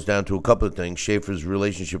 it boils down to a couple of things. Schaefer's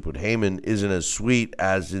relationship with Heyman isn't as sweet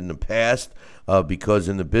as in the past. Because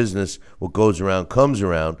in the business, what goes around comes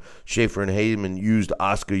around. Schaefer and Heyman used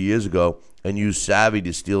Oscar years ago and used Savvy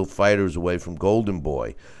to steal fighters away from Golden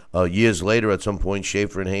Boy. Years later, at some point,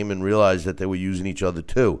 Schaefer and Heyman realized that they were using each other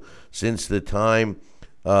too. Since the time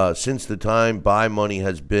buy money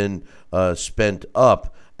has been spent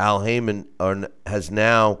up, Al Heyman has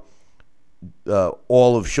now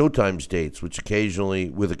all of Showtime's dates, with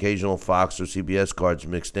occasional Fox or CBS cards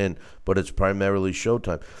mixed in, but it's primarily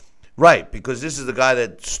Showtime. Right, because this is the guy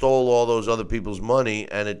that stole all those other people's money,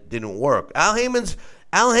 and it didn't work. Al Heyman's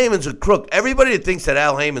a crook. Everybody that thinks that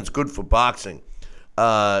Al Heyman's good for boxing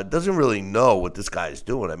doesn't really know what this guy's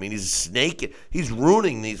doing. I mean, he's snaking. He's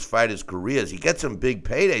ruining these fighters' careers. He gets them big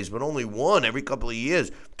paydays, but only one every couple of years.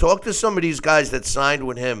 Talk to some of these guys that signed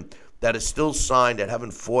with him that are still signed that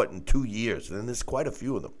haven't fought in 2 years, and there's quite a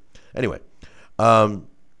few of them. Anyway,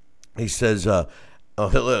 he says...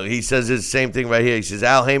 he says the same thing right here. He says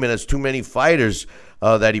Al Heyman has too many fighters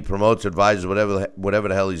that he promotes, advises, whatever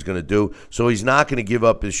the hell he's going to do. So he's not going to give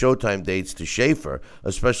up his Showtime dates to Schaefer,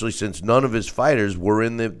 especially since none of his fighters were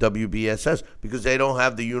in the WBSS because they don't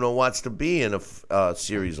have the you-know-whats to be in a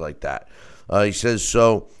series like that. He says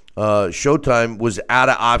so Showtime was out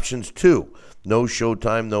of options too. No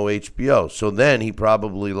Showtime, no HBO. So then he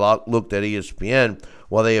probably looked at ESPN.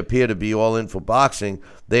 While they appear to be all in for boxing,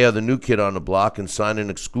 they are the new kid on the block and signing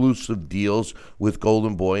exclusive deals with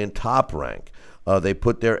Golden Boy and Top Rank. They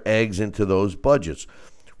put their eggs into those budgets,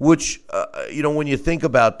 which, when you think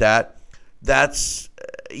about that, that's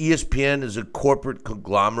ESPN is a corporate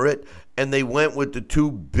conglomerate, and they went with the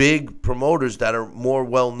two big promoters that are more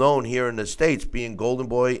well-known here in the States, being Golden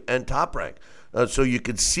Boy and Top Rank. So you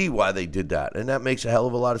could see why they did that, and that makes a hell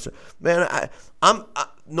of a lot of sense. Man, I'm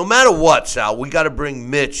no matter what, Sal, we got to bring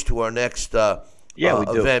Mitch to our next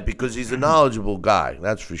event because he's a knowledgeable guy,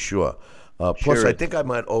 that's for sure. Plus, I think I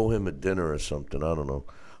might owe him a dinner or something. I don't know.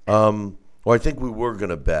 Or I think we were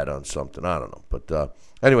going to bet on something. I don't know. But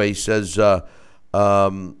anyway, he says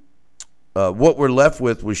what we're left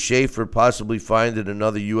with was Schaefer possibly finding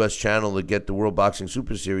another U.S. channel to get the World Boxing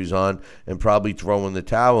Super Series on and probably throwing the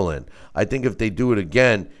towel in. I think if they do it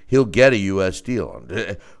again, he'll get a U.S. deal.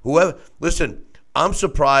 Listen, I'm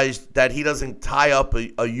surprised that he doesn't tie up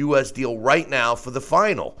a U.S. deal right now for the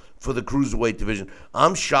final for the cruiserweight division.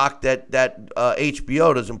 I'm shocked that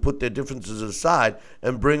HBO doesn't put their differences aside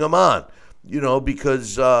and bring him on.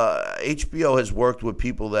 Because HBO has worked with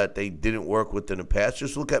people that they didn't work with in the past.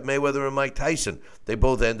 Just look at Mayweather and Mike Tyson. They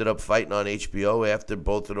both ended up fighting on HBO after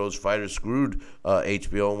both of those fighters screwed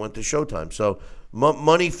HBO and went to Showtime. So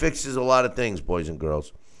money fixes a lot of things, boys and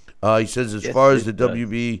girls. He says as far as the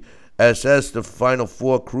WBSS, the final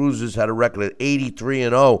four cruisers had a record of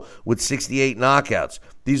 83-0 with 68 knockouts.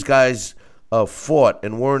 These guys fought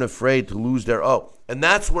and weren't afraid to lose their And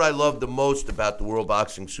that's what I love the most about the World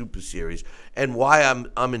Boxing Super Series and why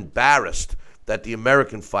I'm embarrassed that the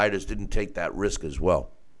American fighters didn't take that risk as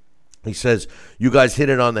well. He says, you guys hit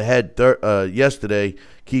it on the head yesterday.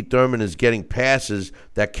 Keith Thurman is getting passes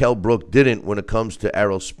that Kell Brook didn't when it comes to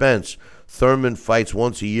Errol Spence. Thurman fights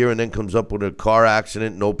once a year and then comes up with a car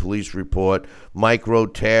accident, no police report, micro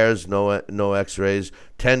tears, no x-rays,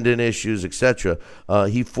 tendon issues, etc.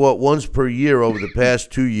 He fought once per year over the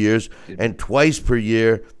past 2 years and twice per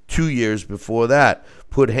year 2 years before that.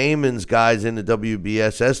 Put Heyman's guys in the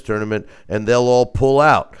WBSS tournament and they'll all pull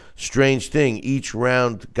out. Strange thing, each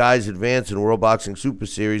round guys advance in World Boxing Super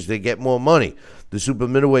Series, they get more money. The super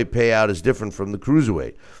middleweight payout is different from the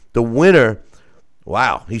cruiserweight. The winner...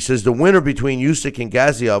 Wow. He says the winner between Usyk and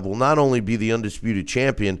Gaziev will not only be the undisputed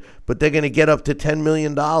champion, but they're going to get up to $10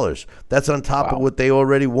 million. That's on top of what they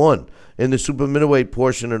already won. In the super middleweight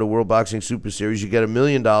portion of the World Boxing Super Series, you get $1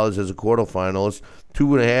 million as a quarterfinalist,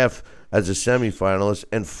 2.5 as a semifinalist,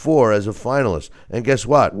 and 4 as a finalist. And guess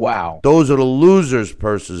what? Wow. Those are the losers'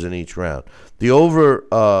 purses in each round. The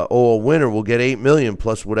overall winner will get $8 million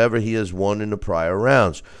plus whatever he has won in the prior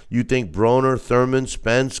rounds. You think Broner, Thurman,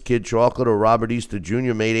 Spence, Kid Chocolate, or Robert Easter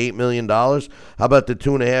Jr. made $8 million? How about the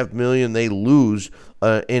 $2.5 million they lose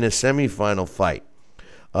in a semifinal fight?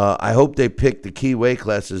 I hope they pick the key weight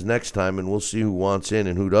classes next time, and we'll see who wants in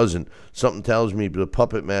and who doesn't. Something tells me the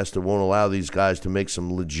Puppet Master won't allow these guys to make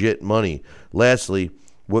some legit money. Lastly,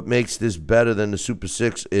 What makes this better than the Super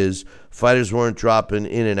Six is fighters weren't dropping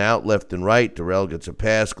in and out left and right. Darrell gets a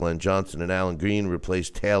pass. Glenn Johnson and Alan Green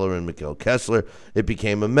replaced Taylor and Mikael Kessler. It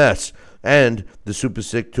became a mess. And the Super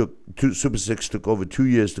Six took over 2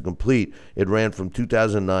 years to complete. It ran from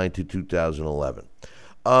 2009 to 2011.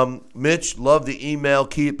 Mitch, love the email.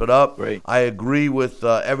 Keep it up. Great. I agree with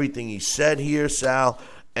everything he said here, Sal.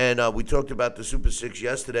 And we talked about the Super Six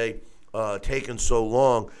yesterday taking so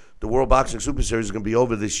long. The World Boxing Super Series is going to be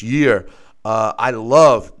over this year. I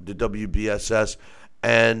love the WBSS.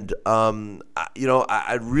 And,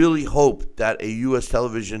 I really hope that a U.S.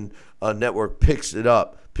 television network picks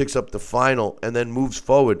up the final, and then moves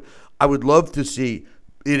forward. I would love to see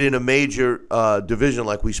it in a major division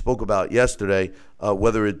like we spoke about yesterday,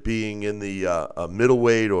 whether it being in the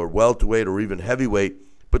middleweight or welterweight or even heavyweight.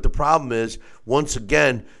 But the problem is, once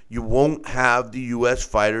again, you won't have the U.S.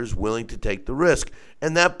 fighters willing to take the risk.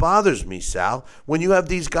 And that bothers me, Sal. When you have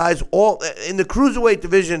these guys all in the cruiserweight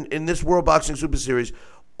division in this World Boxing Super Series,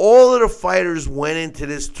 all of the fighters went into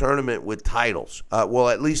this tournament with titles. Well,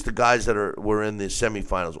 at least the guys that were in the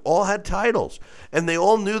semifinals all had titles. And they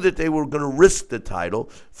all knew that they were going to risk the title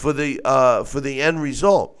for the end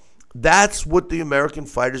result. That's what the American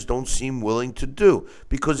fighters don't seem willing to do,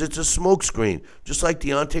 because it's a smokescreen. Just like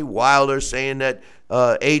Deontay Wilder saying that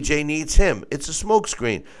AJ needs him. It's a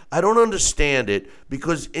smokescreen. I don't understand it,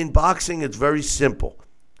 because in boxing it's very simple.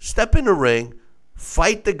 Step in the ring,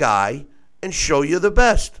 fight the guy, and show you the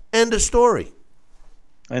best. End of story.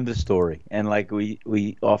 End of story. And like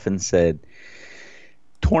we often said,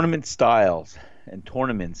 tournament styles and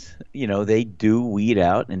tournaments, they do weed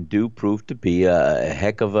out and do prove to be a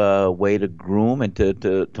heck of a way to groom and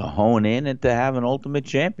to hone in and to have an ultimate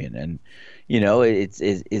champion. And, is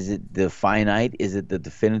it the finite? Is it the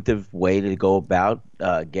definitive way to go about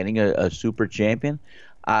getting a super champion?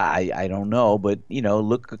 I don't know, but,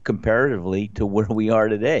 look comparatively to where we are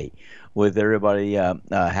today with everybody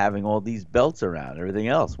having all these belts around, everything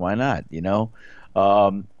else. Why not,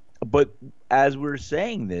 But as we're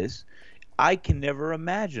saying this, I can never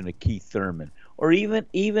imagine a Keith Thurman or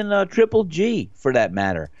even a Triple G, for that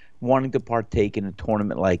matter, wanting to partake in a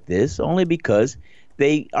tournament like this, only because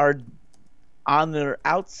they are on their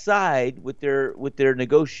outside with their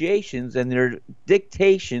negotiations and their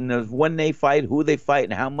dictation of when they fight, who they fight,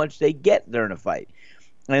 and how much they get during a fight.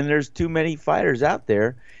 And there's too many fighters out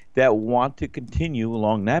there that want to continue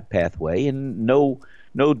along that pathway, and no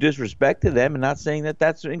disrespect to them, and not saying that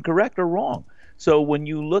that's incorrect or wrong. So when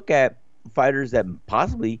you look at fighters that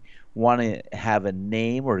possibly want to have a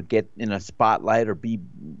name or get in a spotlight or be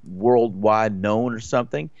worldwide known or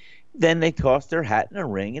something, then they toss their hat in a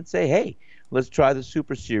ring and say, hey, let's try the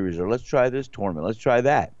Super Series, or let's try this tournament, let's try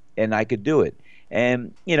that, and I could do it.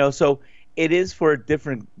 And so it is for a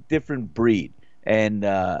different breed, and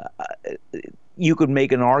you could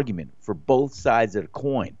make an argument for both sides of the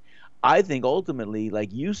coin. I think ultimately,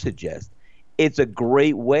 like you suggest, it's a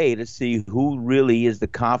great way to see who really is the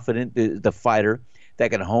confident, the fighter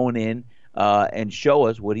that can hone in and show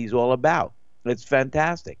us what he's all about. It's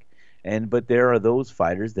fantastic. But there are those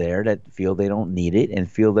fighters there that feel they don't need it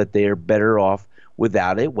and feel that they are better off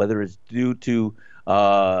without it, whether it's due to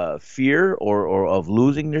fear or of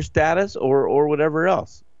losing their status or whatever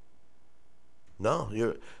else. No,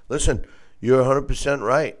 you're 100%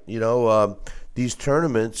 right. These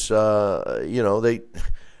tournaments, they.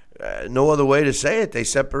 No other way to say it. They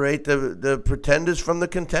separate the pretenders from the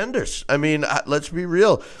contenders. I mean, let's be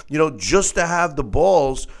real. Just to have the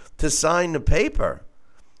balls to sign the paper,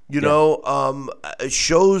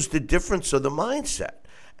 shows the difference of the mindset.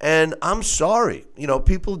 And I'm sorry,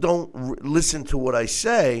 people don't listen to what I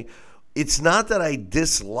say. It's not that I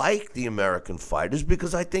dislike the American fighters,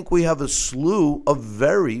 because I think we have a slew of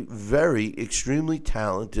very, very extremely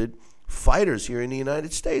talented fighters here in the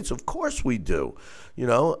United States. Of course we do.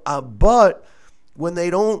 But when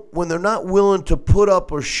they're not willing to put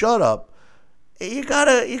up or shut up, you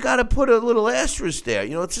gotta put a little asterisk there.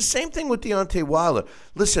 It's the same thing with Deontay Wilder.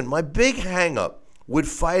 Listen, my big hang up with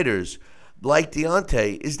fighters like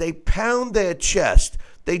Deontay is they pound their chest.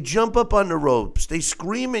 They jump up on the ropes. They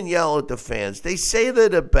scream and yell at the fans. They say they're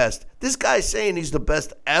the best. This guy's saying he's the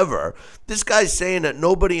best ever. This guy's saying that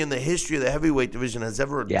nobody in the history of the heavyweight division has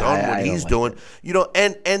ever done what he's doing.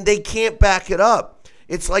 And they can't back it up.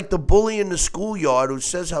 It's like the bully in the schoolyard who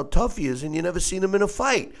says how tough he is, and you never seen him in a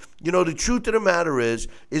fight. The truth of the matter is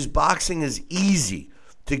boxing is easy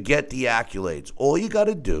to get the accolades. All you got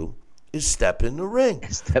to do is step in the ring.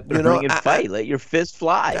 Step in the ring and fight. Let your fist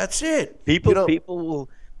fly. That's it. People will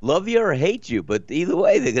love you or hate you, but either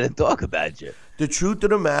way, they're going to talk about you. The truth of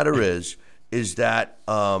the matter is is that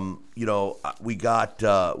we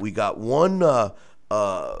got one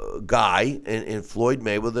guy in Floyd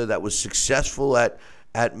Mayweather that was successful at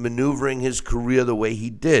maneuvering his career the way he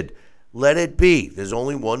did. Let it be. There's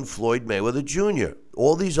only one Floyd Mayweather Jr.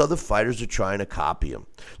 All these other fighters are trying to copy him.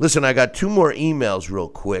 Listen, I got 2 more emails real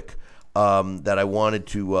quick that I wanted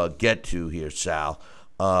to get to here, Sal.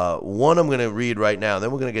 One I'm going to read right now.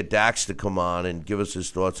 Then we're going to get Dax to come on and give us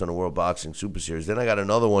his thoughts on the World Boxing Super Series. Then I got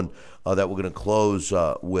another one that we're going to close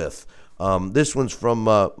with. This one's from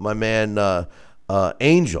my man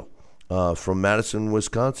Angel from Madison,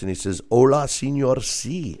 Wisconsin. He says, "Hola, Senor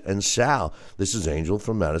C and Sal. This is Angel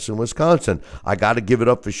from Madison, Wisconsin. I got to give it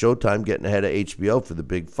up for Showtime getting ahead of HBO for the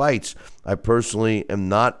big fights. I personally am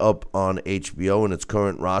not up on HBO and its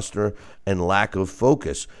current roster and lack of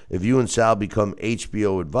focus. If you and Sal become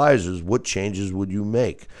HBO advisors, what changes would you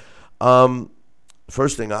make?"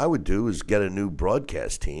 First thing I would do is get a new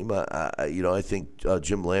broadcast team. I think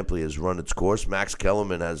Jim Lampley has run its course. Max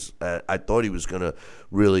Kellerman has. I thought he was going to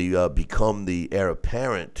really become the heir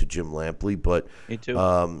apparent to Jim Lampley, but Me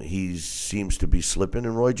too. he seems to be slipping.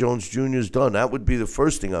 And Roy Jones Jr. is done. That would be the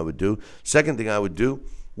first thing I would do. Second thing I would do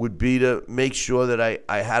would be to make sure that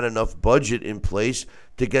I had enough budget in place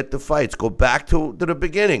to get the fights. Go back to the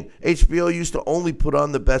beginning. HBO used to only put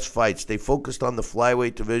on the best fights. They focused on the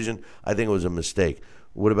flyweight division. I think it was a mistake.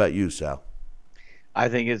 What about you, Sal? I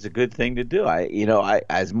think it's a good thing to do.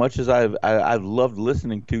 As much as I've loved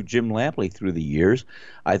listening to Jim Lampley through the years,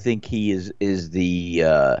 I think he is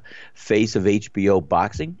the face of HBO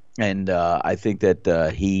boxing, and I think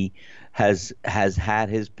that he has had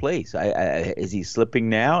his place. Is he slipping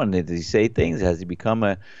now? And does he say things? Has he become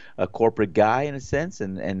a corporate guy in a sense?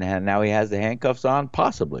 And now he has the handcuffs on?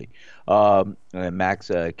 Possibly.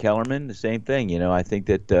 Max Kellerman, the same thing. I think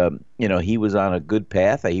that he was on a good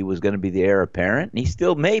path. He was going to be the heir apparent, and he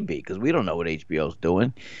still may be because we don't know what HBO's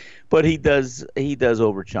doing. But he does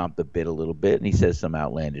overchomp the bit a little bit, and he says some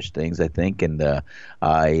outlandish things, I think. And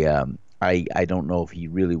I don't know if he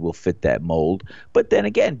really will fit that mold. But then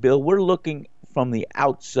again, Bill, we're looking from the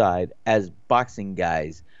outside as boxing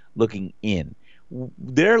guys looking in.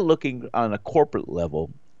 They're looking on a corporate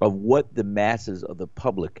level of what the masses of the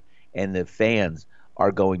public and the fans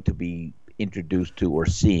are going to be introduced to or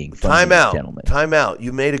seeing from these gentlemen. Time out.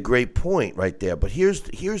 You made a great point right there. But here's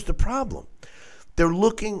the problem. They're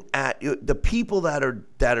looking at the people that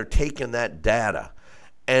are taking that data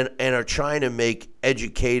and are trying to make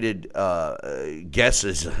educated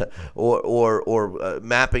guesses or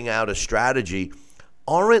mapping out a strategy,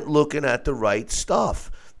 aren't looking at the right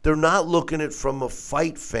stuff. They're not looking at it from a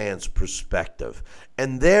fight fan's perspective.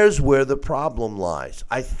 And there's where the problem lies.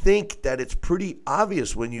 I think that it's pretty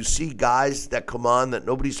obvious when you see guys that come on that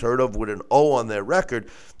nobody's heard of with an O on their record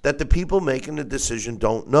that the people making the decision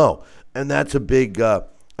don't know. And that's a big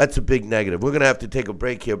negative. We're going to have to take a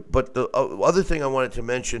break here. But the other thing I wanted to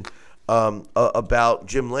mention about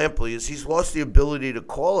Jim Lampley is he's lost the ability to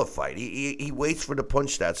call a fight. He waits for the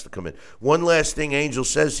punch stats to come in. One last thing Angel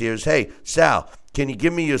says here is, "Hey, Sal, can you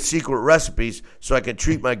give me your secret recipes so I can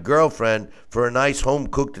treat my girlfriend for a nice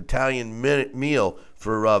home-cooked Italian meal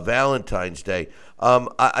for Valentine's Day?"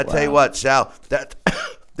 I tell you what, Sal,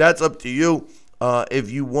 that's up to you.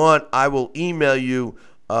 If you want, I will email you.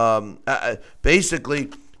 Basically,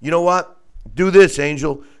 you know what? Do this,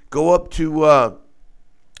 Angel. Go up to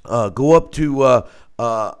Sal's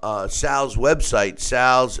website,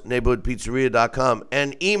 salsneighborhoodpizzeria.com,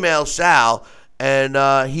 and email Sal, and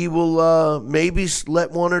he will maybe let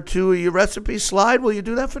 1 or 2 of your recipes slide. Will you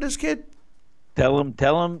do that for this kid? Tell him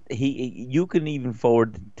you can even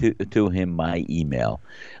forward to him my email.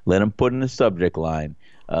 Let him put in the subject line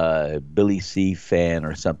Billy C fan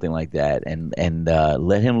or something like that, and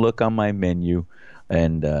let him look on my menu.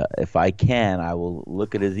 And if I can, I will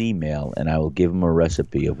look at his email and I will give him a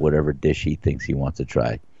recipe of whatever dish he thinks he wants to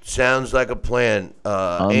try. Sounds like a plan.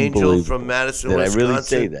 Angel from Madison, Wisconsin. Did I really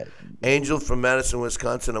say that? Angel from Madison,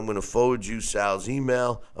 Wisconsin. I'm going to forward you Sal's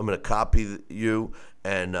email. I'm going to copy you,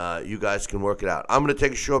 and you guys can work it out. I'm going to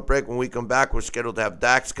take a short break. When we come back, we're scheduled to have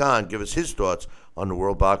Dax Khan give us his thoughts on the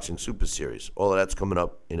World Boxing Super Series. All of that's coming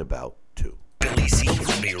up in about 2. Billy C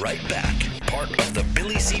will be right back. Part of the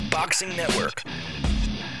Billy C Boxing Network.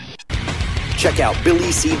 Check out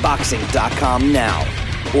BillyCBoxing.com now,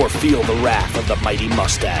 or feel the wrath of the mighty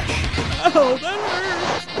mustache. Oh, that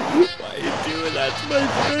hurts. Why are you doing that to my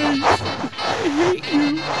face? I hate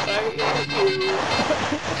you.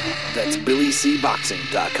 That's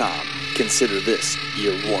BillyCBoxing.com. Consider this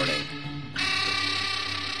your warning.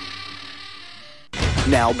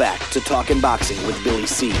 Now back to Talkin' Boxing with Billy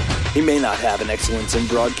C. He may not have an Excellence in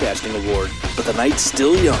Broadcasting award, but the night's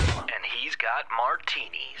still young. And he's got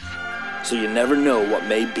so you never know what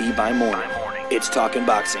may be by morning. It's Talkin'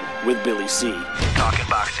 Boxing with Billy C. Talking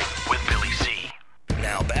Boxing with Billy C.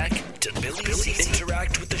 Now back to Billy C.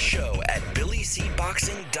 Interact with the show at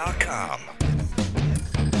BillyCBoxing.com.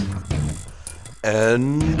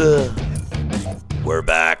 And we're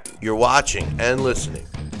back. You're watching and listening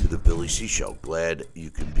to the Billy C. Show. Glad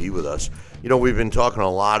you could be with us. You know, we've been talking a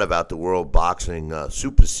lot about the World Boxing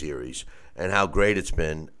Super Series and how great it's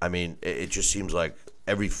been. I mean, it just seems like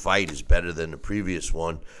every fight is better than the previous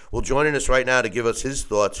one. Well, joining us right now to give us his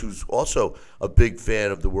thoughts, who's also a big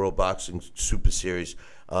fan of the World Boxing Super Series,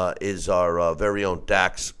 is our very own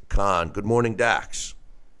Dax Khan. Good morning, Dax.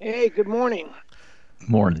 Hey, good morning.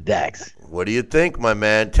 Morning, Dax. What do you think, my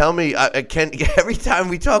man? Tell me, every time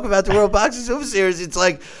we talk about the World Boxing Super Series, it's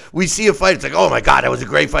like we see a fight, it's like, oh my God, that was a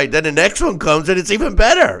great fight. Then the next one comes and it's even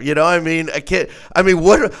better. You know, I mean,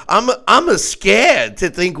 I'm scared to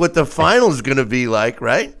think what the final is going to be like,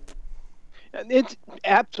 right? It's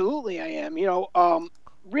absolutely I am. You know,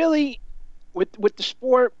 really with the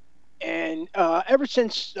sport, and ever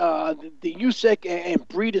since the Usyk and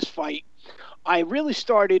Breedis fight, I really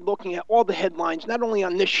started looking at all the headlines, not only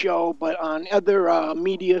on this show, but on other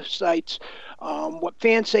media sites, what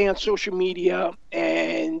fans say on social media.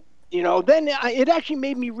 And, you know, then it actually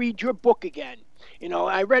made me read your book again. You know,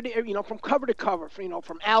 I read it, you know, from cover to cover,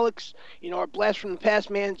 from Alex, you know, our Blast from the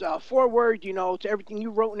Past man's foreword, you know, to everything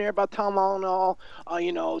you wrote in there about Tom Alanall,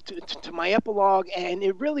 you know, to my epilogue. And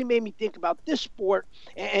it really made me think about this sport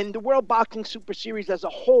and the World Boxing Super Series as a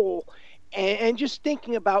whole. And just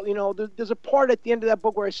thinking about, you know, there's a part at the end of that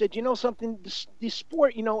book where I said, you know something, this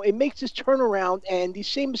sport, you know, it makes this turnaround and these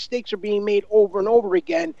same mistakes are being made over and over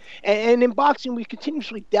again. And in boxing, we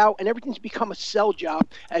continuously doubt and everything's become a sell job,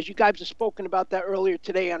 as you guys have spoken about that earlier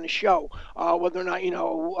today on the show, whether or not, you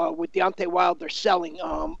know, with Deontay Wilder selling,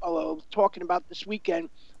 talking about this weekend.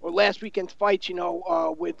 Or last weekend's fights, you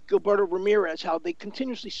know, with Gilberto Ramirez, how they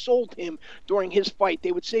continuously sold him during his fight.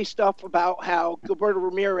 They would say stuff about how Gilberto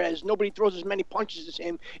Ramirez, nobody throws as many punches as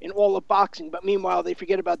him in all of boxing. But meanwhile, they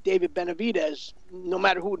forget about David Benavidez. No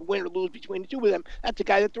matter who would win or lose between the two of them, that's a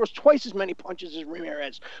guy that throws twice as many punches as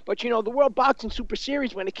Ramirez. But, you know, the World Boxing Super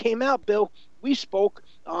Series, when it came out, Bill, we spoke.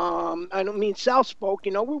 I don't mean Sal spoke.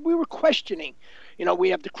 You know, we were questioning. You know, we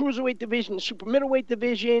have the cruiserweight division, the super middleweight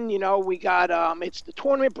division. You know, we got it's the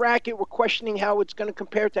tournament bracket. We're questioning how it's going to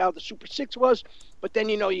compare to how the Super 6 was. But then,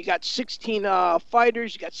 you know, you got 16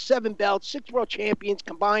 fighters, you got 7 belts, 6 world champions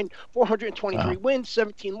combined, 423 wins,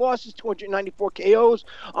 17 losses, 294 KOs.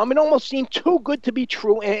 It almost seemed too good to be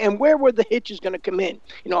true. And where were the hitches going to come in?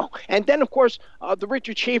 You know, and then, of course, the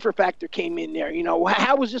Richard Schaefer factor came in there. You know,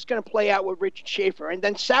 how was this going to play out with Richard Schaefer? And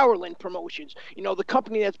then Sauerland Promotions, you know, the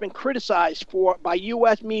company that's been criticized by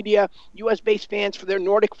U.S. media, U.S.-based fans for their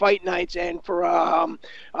Nordic fight nights and for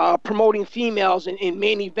promoting females in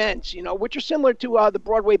main events, you know, which are similar to the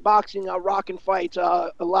Broadway boxing rockin' fights.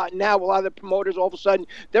 A lot of the promoters, all of a sudden,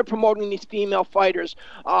 they're promoting these female fighters,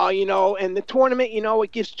 you know, and the tournament, you know,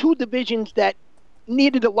 it gives 2 divisions that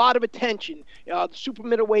needed a lot of attention, the super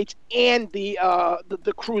middleweights and the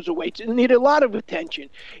cruiserweights. It needed a lot of attention,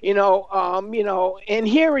 you know, and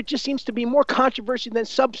here it just seems to be more controversy than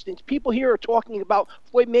substance. People here are talking about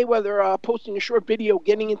Floyd Mayweather posting a short video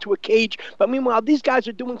getting into a cage, but meanwhile, these guys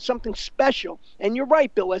are doing something special. And you're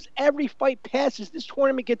right, Bill, as every fight passes, this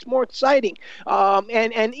tournament gets more exciting.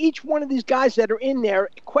 And each one of these guys that are in there,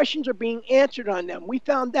 questions are being answered on them. We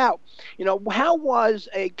found out, you know, how was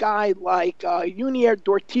a guy like Junior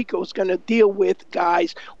Dorticos going to deal with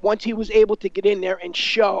guys once he was able to get in there and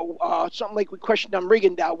show something like we questioned on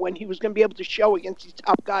Rigondeaux, when he was going to be able to show against these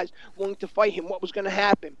top guys willing to fight him what was going to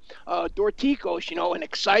happen. Dorticos, you know, an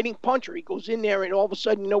exciting puncher. He goes in there and all of a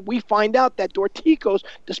sudden, you know, we find out that Dorticos,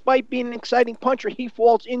 despite being an exciting puncher, he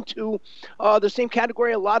falls into the same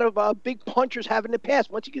category a lot of big punchers have in the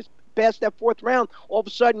past. Once he gets past that 4th round, all of a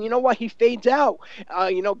sudden, you know what, he fades out.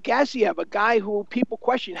 You know, Gassiev, a guy who people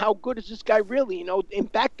question, how good is this guy really? You know, in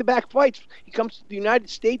back-to-back fights, he comes to the United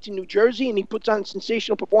States in New Jersey, and he puts on a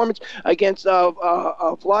sensational performance against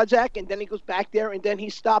Vladzak, and then he goes back there, and then he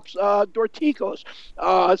stops Dorticos.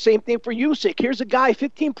 Same thing for Usyk. Here's a guy,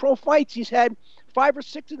 15 pro fights. He's had 5 or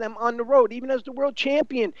 6 of them on the road, even as the world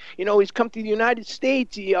champion. You know, he's come to the United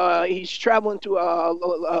States. He's traveling to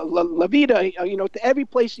La Vida, you know, to every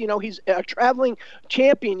place. You know, he's a traveling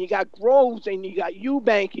champion. You got Groves and you got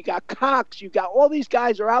Eubank, you got Cox, you got all these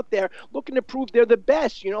guys are out there looking to prove they're the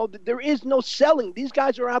best. You know, there is no selling. These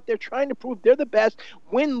guys are out there trying to prove they're the best,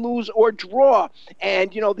 win, lose, or draw.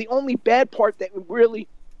 And, you know, the only bad part that really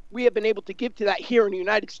we have been able to give to that here in the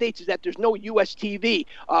United States is that there's no U.S. TV.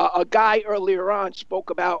 A guy earlier on spoke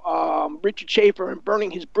about Richard Schaefer and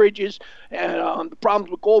burning his bridges and the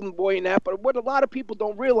problems with Golden Boy and that. But what a lot of people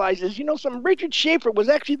don't realize is, Richard Schaefer was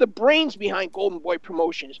actually the brains behind Golden Boy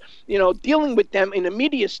Promotions. Dealing with them in a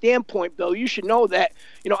media standpoint, Bill, you should know that,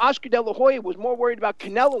 Oscar De La Hoya was more worried about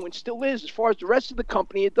Canelo and still is. As far as the rest of the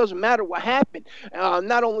company, it doesn't matter what happened.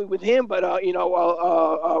 Not only with him, but,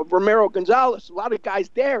 Romero Gonzalez, a lot of guys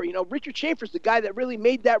there. Richard Schaefer's the guy that really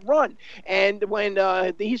made that run. And when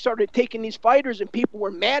he started taking these fighters and people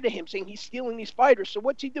were mad at him saying he's stealing these fighters. So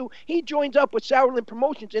what's he do? He joins up with Sauerland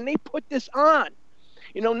Promotions and they put this on.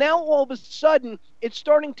 Now all of a sudden it's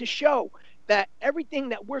starting to show that everything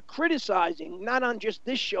that we're criticizing, not on just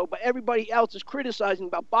this show, but everybody else is criticizing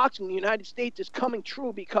about boxing in the United States is coming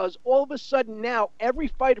true, because all of a sudden now every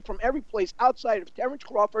fighter from every place outside of Terrence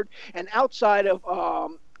Crawford and outside of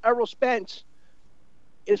Errol Spence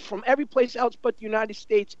is from every place else but the United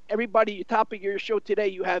States. Everybody, your topic of your show today,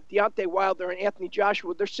 you have Deontay Wilder and Anthony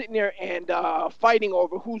Joshua. They're sitting there and fighting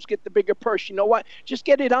over who's get the bigger purse. You know what? Just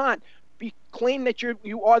get it on. Claim that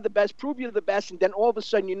you are the best, prove you're the best, and then all of a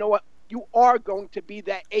sudden, you know what? You are going to be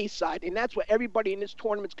that A side, and that's what everybody in this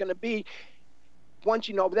tournament's going to be.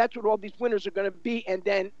 Once that's what all these winners are going to be, and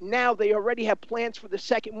then now they already have plans for the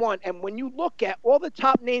second one. And when you look at all the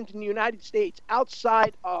top names in the United States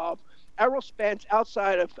outside of Errol Spence,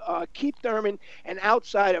 outside of Keith Thurman, and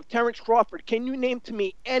outside of Terrence Crawford, can you name to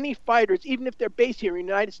me any fighters, even if they're based here in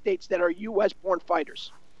the United States, that are U.S.-born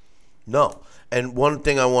fighters? No. And one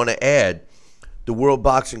thing I want to add, the World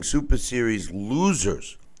Boxing Super Series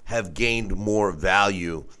losers have gained more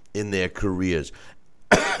value in their careers.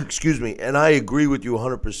 Excuse me. And I agree with you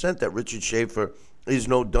 100% that Richard Schaefer is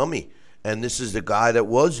no dummy. And this is the guy that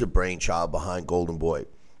was the brainchild behind Golden Boy.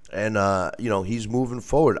 And, he's moving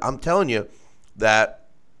forward. I'm telling you that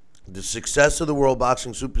the success of the World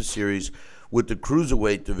Boxing Super Series with the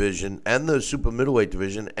cruiserweight division and the super middleweight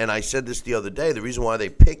division, and I said this the other day, the reason why they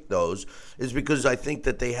picked those is because I think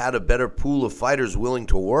that they had a better pool of fighters willing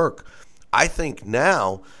to work. I think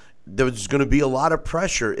now there's going to be a lot of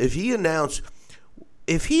pressure. If he announced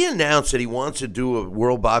that he wants to do a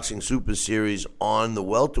World Boxing Super Series on the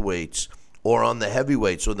welterweights or on the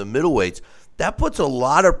heavyweights or the middleweights, that puts a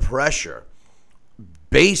lot of pressure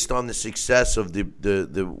based on the success of the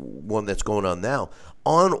one that's going on now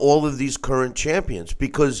on all of these current champions,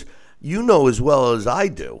 because you know as well as I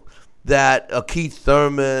do that Keith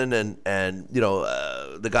Thurman and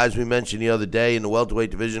the guys we mentioned the other day in the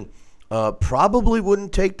welterweight division probably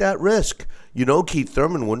wouldn't take that risk. Keith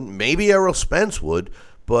Thurman wouldn't. Maybe Errol Spence would.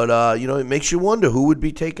 But, it makes you wonder who would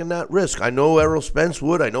be taking that risk. I know Errol Spence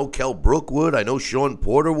would. I know Kell Brook would. I know Sean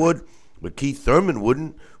Porter would. But Keith Thurman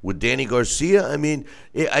wouldn't. With Danny Garcia,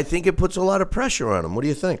 I think it puts a lot of pressure on him. What do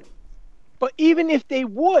you think? But even if they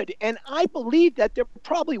would, and I believe that there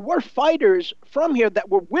probably were fighters from here that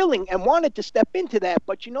were willing and wanted to step into that,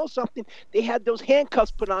 but you know something? They had those handcuffs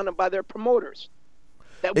put on them by their promoters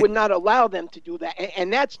that would not allow them to do that.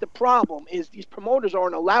 And that's the problem, is these promoters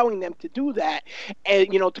aren't allowing them to do that.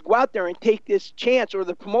 And, to go out there and take this chance, or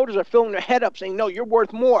the promoters are filling their head up saying, no, you're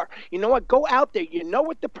worth more. You know what? Go out there. You know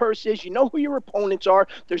what the purse is. You know who your opponents are.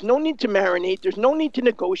 There's no need to marinate. There's no need to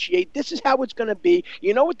negotiate. This is how it's going to be.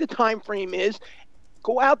 You know what the time frame is.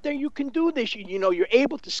 Go out there. You can do this. You're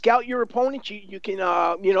able to scout your opponents. You can,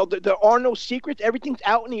 there are no secrets. Everything's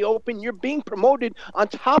out in the open. You're being promoted on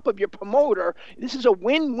top of your promoter. This is a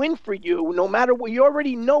win-win for you. No matter what, you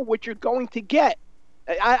already know what you're going to get.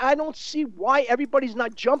 I don't see why everybody's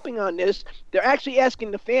not jumping on this. They're actually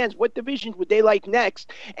asking the fans what divisions would they like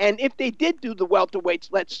next. And if they did do the welterweights,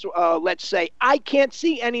 let's say, I can't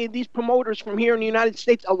see any of these promoters from here in the United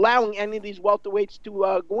States allowing any of these welterweights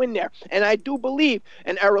to go in there. And I do believe,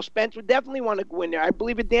 and Errol Spence would definitely want to go in there. I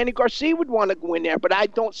believe that Danny Garcia would want to go in there, but I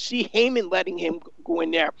don't see Heyman letting him go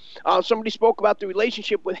in there. Somebody spoke about the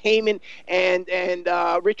relationship with Heyman and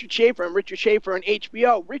Richard Schaefer and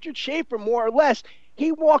HBO. Richard Schaefer, more or less,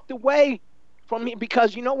 he walked away from me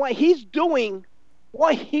because you know what? He's doing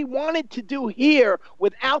what he wanted to do here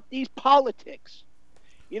without these politics.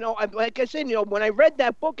 Like I said, when I read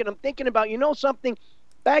that book and I'm thinking about, something,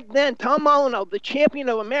 back then, Tom Molyneux, the champion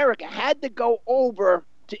of America, had to go over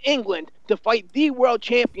to England to fight the world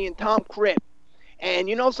champion, Tom Cribb. And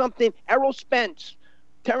something, Errol Spence,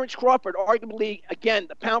 Terrence Crawford, arguably, again,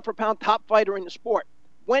 the pound-for-pound top fighter in the sport,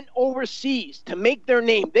 went overseas to make their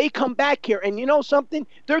name. They come back here, and you know something?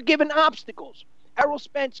 They're given obstacles. Errol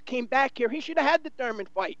Spence came back here. He should have had the Thurman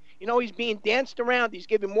fight. He's being danced around. He's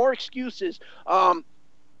giving more excuses.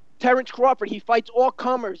 Terrence Crawford, he fights all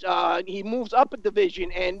comers. He moves up a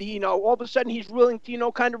division, and all of a sudden he's willing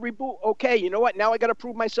to kind of reboot. Okay, you know what? Now I got to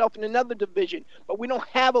prove myself in another division. But we don't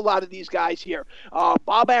have a lot of these guys here.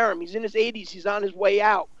 Bob Arum, he's in his 80s. He's on his way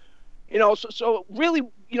out. So really,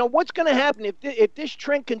 what's going to happen if this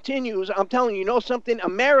trend continues? I'm telling you, something.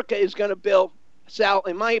 America is going to build, Sal.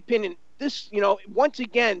 In my opinion, this, once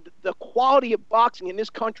again, the quality of boxing in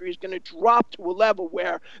this country is going to drop to a level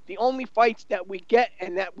where the only fights that we get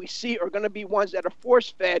and that we see are going to be ones that are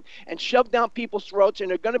force-fed and shoved down people's throats,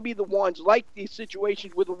 and they're going to be the ones like these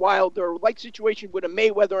situations with Wilder, like situations with a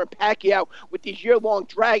Mayweather and Pacquiao with these year-long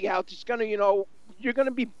drag-outs. It's going to, you're going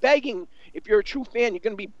to be begging, if you're a true fan, you're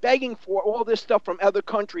going to be begging for all this stuff from other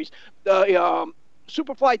countries. The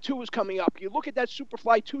Superfly 2 is coming up. You look at that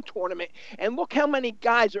Superfly 2 tournament, and look how many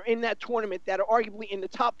guys are in that tournament that are arguably in the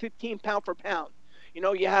top 15 pound for pound.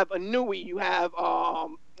 You have Inouye, you have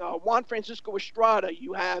Juan Francisco Estrada,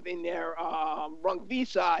 you have in there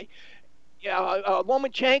Rungvisai,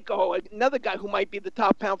 Lomachenko, another guy who might be the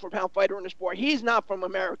top pound-for-pound fighter in the sport. He's not from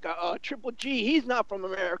America. Triple G, he's not from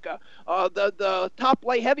America. The top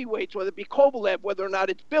light heavyweights, whether it be Kovalev, whether or not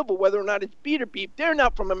it's Bivol, whether or not it's Beterbiev, they're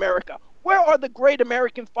not from America. Where are the great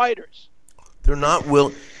American fighters? They're not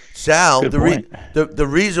willing. Sal, the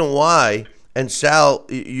reason why, and Sal,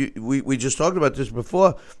 we just talked about this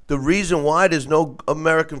before, the reason why there's no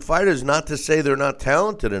American fighters, not to say they're not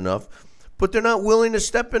talented enough, but they're not willing to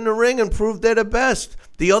step in the ring and prove they're the best.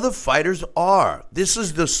 The other fighters are. This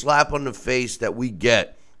is the slap on the face that we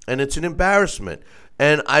get, and it's an embarrassment.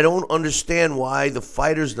 And I don't understand why the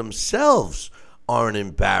fighters themselves aren't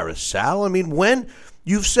embarrassed, Sal. I mean, when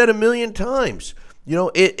you've said a million times,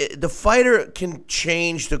 the fighter can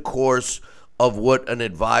change the course of what an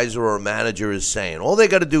advisor or a manager is saying. All they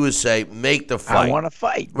got to do is say, make the fight. I want to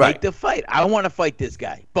fight. Right. Make the fight. I want to fight this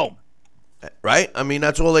guy. Boom. Right? I mean,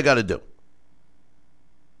 that's all they got to do.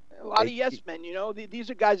 A lot of yes men, these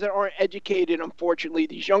are guys that aren't educated, unfortunately.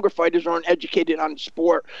 These younger fighters aren't educated on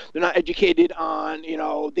sport. They're not educated on,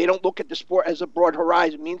 they don't look at the sport as a broad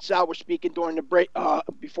horizon. Me and Sal were speaking during the break,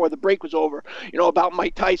 before the break was over, about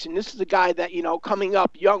Mike Tyson. This is a guy that, coming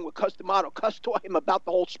up young with Cus D'Amato. Cus taught him about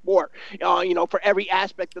the whole sport, for every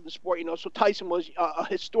aspect of the sport, So Tyson was a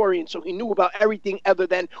historian, so he knew about everything other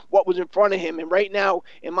than what was in front of him. And right now,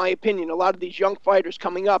 in my opinion, a lot of these young fighters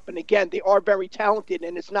coming up, and again, they are very talented,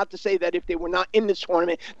 and it's not to say that if they were not in this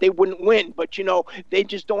tournament, they wouldn't win. But, they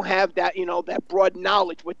just don't have that, that broad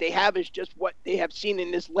knowledge. What they have is just what they have seen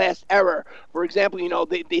in this last era. For example,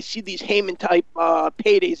 they see these Heyman-type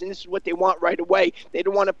paydays, and this is what they want right away. They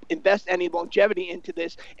don't want to invest any longevity into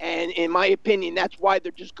this. And in my opinion, that's why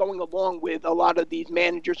they're just going along with a lot of these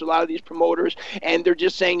managers, a lot of these promoters, and they're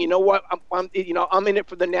just saying, what, I'm in it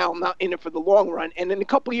for the now, I'm not in it for the long run. And in a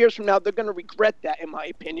couple of years from now, they're going to regret that, in my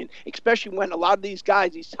opinion, especially when a lot of these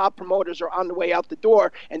guys, these top promoters, are on the way out the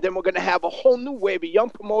door, and then we're going to have a whole new wave of young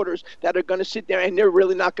promoters that are going to sit there, and they're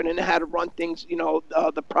really not going to know how to run things,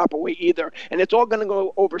 the proper way either. And it's all going to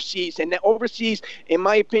go overseas. And overseas, in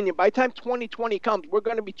my opinion, by the time 2020 comes, we're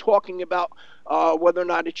going to be talking about whether or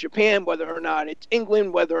not it's Japan, whether or not it's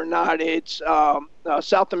England, whether or not it's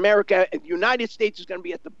South America. The United States is going to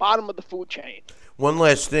be at the bottom of the food chain. One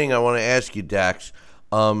last thing I want to ask you, Dax.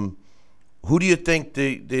 Who do you think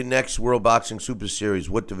the next World Boxing Super Series?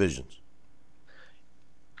 What divisions?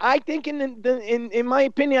 I think, in my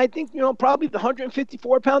opinion, I think probably the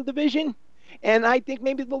 154-pound division, and I think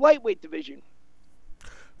maybe the lightweight division.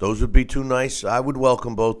 Those would be too nice. I would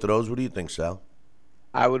welcome both of those. What do you think, Sal?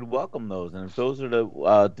 I would welcome those, and if those are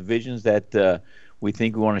the divisions that we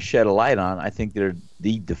think we want to shed a light on, I think they're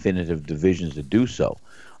the definitive divisions to do so.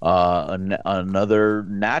 Another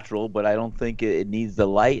natural, but I don't think it needs the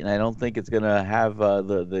light, and I don't think it's going to have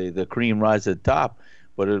the cream rise to the top,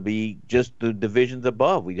 but it'll be just the divisions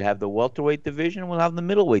above. We have the welterweight division, we'll have the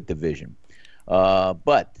middleweight division.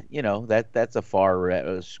 But, that's a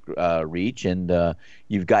far reach, and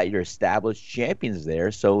you've got your established champions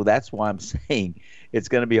there, so that's why I'm saying it's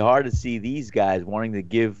going to be hard to see these guys wanting to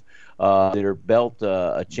give their belt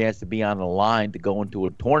a chance to be on the line to go into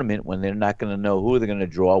a tournament when they're not going to know who they're going to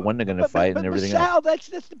draw, when they're going to fight, and everything else. Sal, that's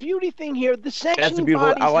the beauty thing here. The sanctioning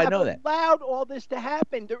bodies have allowed all this to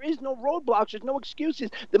happen. There is no roadblocks. There's no excuses.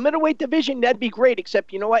 The middleweight division, that'd be great,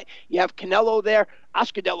 except you know what? You have Canelo there.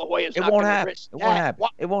 Oscar De La Hoya is not going to risk that.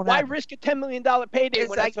 It won't happen. Why risk a $10 million payday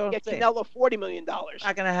when I can get Canelo $40 million?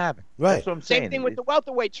 Not going to happen. Right. That's what I'm saying. Same thing with the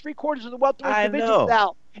welterweights. 3/4 of the welterweight division, know.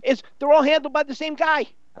 Sal, they're all handled by the same guy.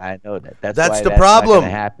 I know that. That's why the that's problem. Not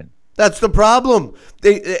gonna happen. That's the problem.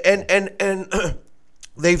 And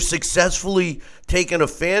they've successfully taken a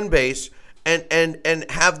fan base and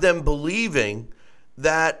have them believing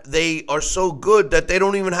that they are so good that they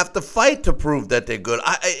don't even have to fight to prove that they're good.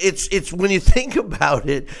 It's when you think about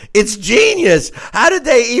it, it's genius. How did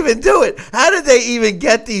they even do it? How did they even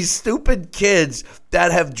get these stupid kids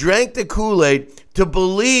that have drank the Kool-Aid to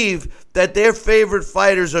believe that their favorite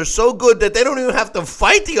fighters are so good that they don't even have to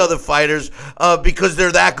fight the other fighters because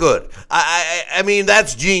they're that good? I mean,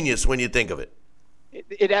 that's genius when you think of it.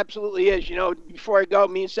 It absolutely is. Before I go,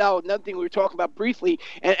 me and Sal, another thing we were talking about briefly,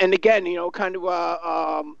 and again, kind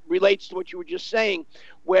of relates to what you were just saying,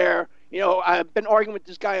 where, I've been arguing with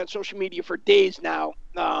this guy on social media for days now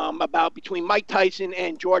about between Mike Tyson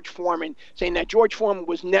and George Foreman, saying that George Foreman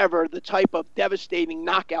was never the type of devastating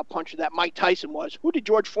knockout puncher that Mike Tyson was. Who did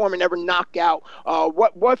George Foreman ever knock out?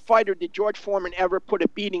 What fighter did George Foreman ever put a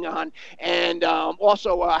beating on? And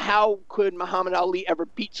also, how could Muhammad Ali ever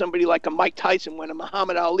beat somebody like a Mike Tyson when a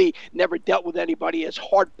Muhammad Ali never dealt with anybody as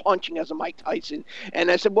hard punching as a Mike Tyson?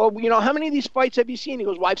 And I said, well, how many of these fights have you seen? He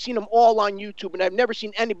goes, well, I've seen them all on YouTube, and I've never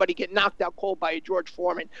seen anybody get knocked out cold by a George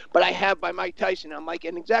Foreman, but I have by Mike Tyson. I'm like,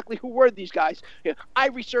 and exactly who were these guys? I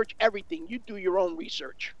research everything. You do your own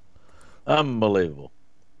research. Unbelievable.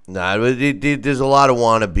 Nah, there's a lot of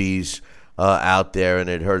wannabes out there, and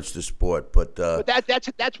it hurts the sport. But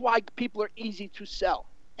that's why people are easy to sell,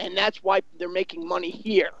 and that's why they're making money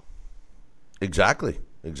here. Exactly.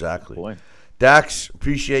 Boy. Dax,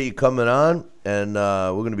 appreciate you coming on, and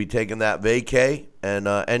we're going to be taking that vacay,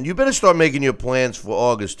 and you better start making your plans for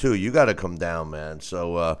August too. You got to come down, man.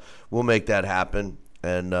 So we'll make that happen,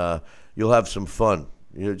 and you'll have some fun.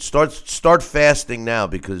 Start fasting now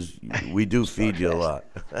because we do feed you a lot.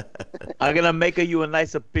 I'm gonna make you a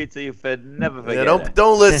nicer pizza. You never forget. Yeah,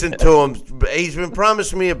 don't listen to him. He's been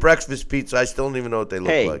promising me a breakfast pizza. I still don't even know what they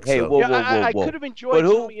look like. Hey, so. whoa. I could have enjoyed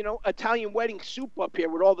some, Italian wedding soup up here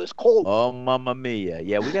with all this cold. Oh, mamma mia!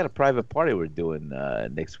 Yeah, we got a private party we're doing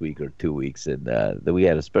next week or 2 weeks, and we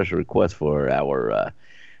had a special request for our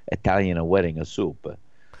Italian wedding, a soup.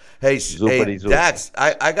 Hey, Dax,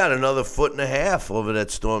 I got another 1.5 feet over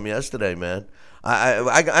that storm yesterday, man.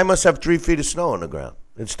 I must have 3 feet of snow on the ground.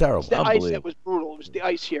 It's terrible. It's the ice that was brutal. It was the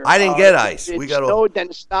ice here. I didn't get ice. It snowed, then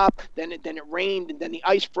it stopped, then it rained, and then the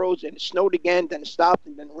ice froze, and it snowed again, then it stopped,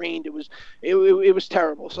 and then it rained. It was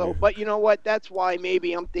terrible. So, but you know what? That's why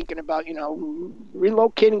maybe I'm thinking about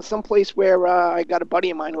relocating someplace where I got a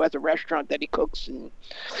buddy of mine who has a restaurant that he cooks. And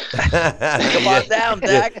come on down,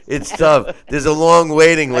 Dak. It's tough. There's a long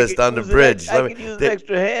waiting list on the bridge. I can use an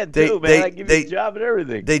extra hand too, man. I give you a job and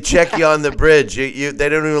everything. They check you on the bridge. They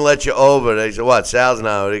don't even let you over. They say, "What? Sal's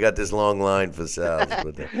now." They got this long line for Sal's.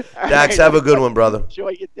 Dax, have a good one, brother. Enjoy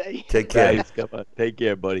your day. Take care. Thanks, come on. Take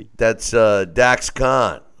care, buddy. That's Dax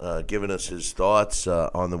Khan giving us his thoughts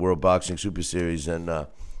on the World Boxing Super Series, and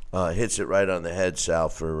hits it right on the head, Sal,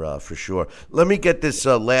 for sure. Let me get this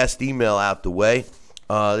last email out the way.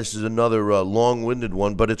 This is another long-winded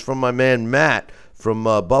one, but it's from my man Matt from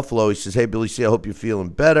Buffalo. He says, "Hey, Billy C, I hope you're feeling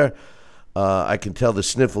better. I can tell the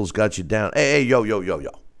sniffles got you down." Hey, yo.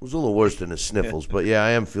 It was a little worse than the sniffles, but yeah, I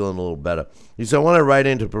am feeling a little better. He said, "I want to write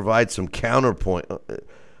in to provide some counterpoint."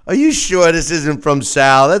 Are you sure this isn't from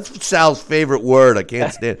Sal? That's Sal's favorite word. I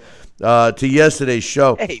can't stand to yesterday's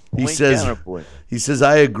show. Hey, he says,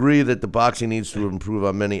 "I agree that the boxing needs to improve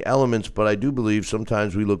on many elements, but I do believe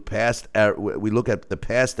sometimes we look at the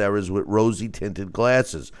past errors with rosy-tinted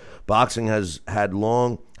glasses. Boxing has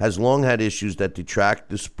long had issues that detract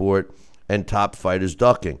the sport and top fighters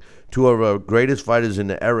ducking. Two of our greatest fighters in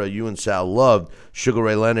the era you and Sal loved, Sugar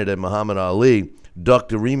Ray Leonard and Muhammad Ali,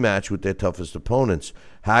 ducked a rematch with their toughest opponents.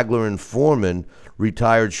 Hagler and Foreman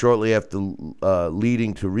retired shortly after,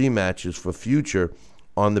 leading to rematches for future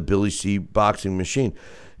on the Billy C boxing machine."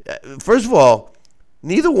 First of all,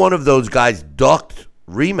 neither one of those guys ducked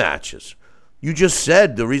rematches. You just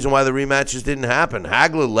said the reason why the rematches didn't happen.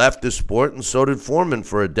 Hagler left the sport, and so did Foreman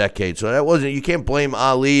for a decade. So you can't blame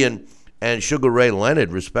Ali and Sugar Ray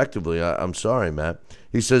Leonard, respectively. I'm sorry, Matt.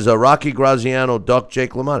 He says, Rocky Graziano ducked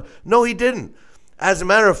Jake LaMotta. No, he didn't. As a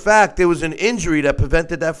matter of fact, there was an injury that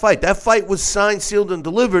prevented that fight. That fight was signed, sealed, and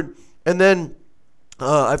delivered, and then,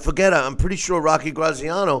 I'm pretty sure Rocky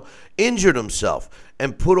Graziano injured himself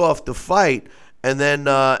and put off the fight, and then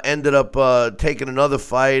ended up taking another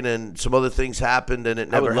fight, and some other things happened, and it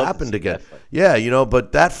never happened again. Yeah,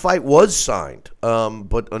 but that fight was signed,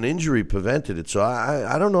 but an injury prevented it. So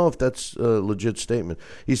I don't know if that's a legit statement.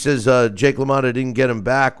 He says Jake LaMotta didn't get him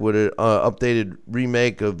back with an updated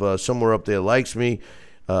remake of Somewhere Up There Likes Me.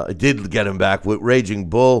 It did get him back with Raging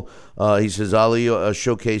Bull. He says Ali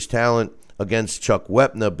showcased talent against Chuck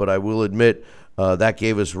Wepner, but I will admit that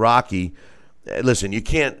gave us Rocky. Listen, you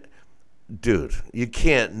can't. dude, you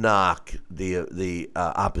can't knock the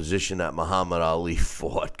opposition that Muhammad Ali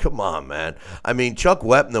fought. Come on, man. I mean, Chuck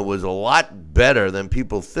Wepner was a lot better than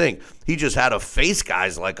people think. He just had to face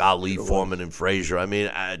guys like Ali, Foreman, and Frazier. I mean,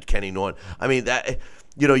 Kenny Norton. I mean, that,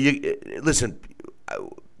 listen,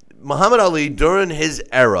 Muhammad Ali, during his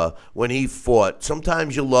era when he fought,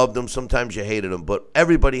 sometimes you loved him, sometimes you hated him, but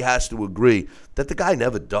everybody has to agree that the guy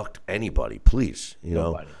never ducked anybody, please.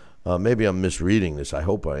 Nobody. Maybe I'm misreading this. I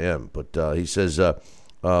hope I am. But he says,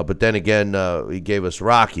 but then again, he gave us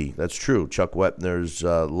Rocky. That's true. Chuck Wepner's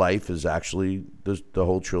life is actually the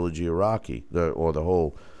whole trilogy of Rocky,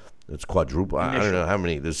 it's quadruple. I don't know how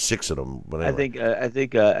many. There's 6 of them. But anyway. I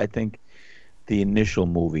think the initial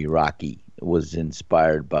movie Rocky was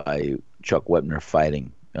inspired by Chuck Wepner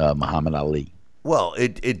fighting Muhammad Ali. Well,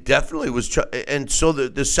 it definitely was, and so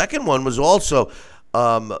the second one was also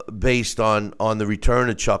based on the return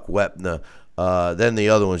of Chuck Wepner. Then the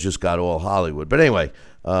other ones just got all Hollywood. But anyway,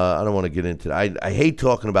 I don't want to get into that. I hate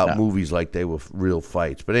talking about movies like they were real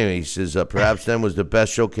fights. But anyway, he says, perhaps then was the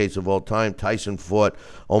best showcase of all time. Tyson fought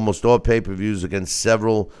almost all pay-per-views against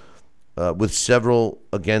several against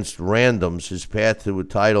randoms. His path to a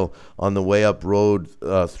title on the way up road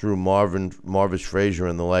through Marvis Frazier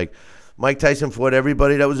and the like. Mike Tyson fought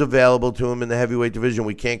everybody that was available to him in the heavyweight division.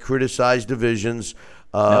 We can't criticize divisions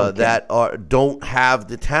that don't have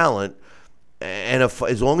the talent. And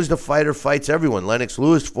as long as the fighter fights everyone. Lennox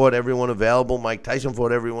Lewis fought everyone available. Mike Tyson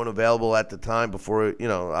fought everyone available at the time before,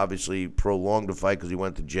 obviously prolonged the fight because he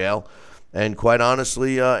went to jail. And quite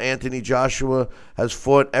honestly, Anthony Joshua has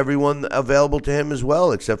fought everyone available to him as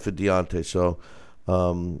well, except for Deontay. So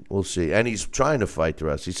we'll see. And he's trying to fight the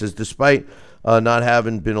rest. He says, despite not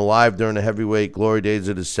having been alive during the heavyweight glory days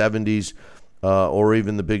of the 70s or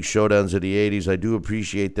even the big showdowns of the 80s, I do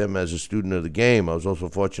appreciate them as a student of the game. I was also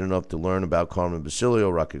fortunate enough to learn about Carmen Basilio,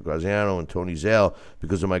 Rocky Graziano, and Tony Zale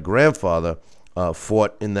because of my grandfather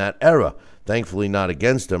fought in that era. Thankfully not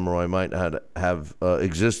against him, or I might not have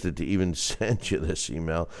existed to even send you this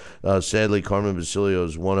email. Sadly, Carmen Basilio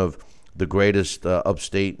is one of the greatest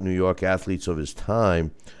upstate New York athletes of his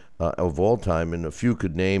time, of all time, and a few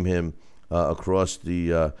could name him across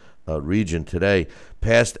the region today.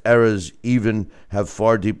 Past eras even have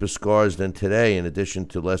far deeper scars than today, in addition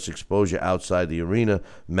to less exposure outside the arena,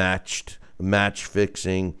 match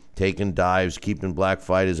fixing, taking dives, keeping black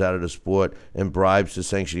fighters out of the sport, and bribes to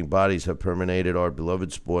sanctioning bodies have permeated our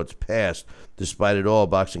beloved sports past. Despite it all,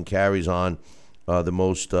 boxing carries on the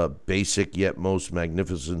most basic yet most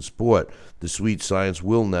magnificent sport. The sweet science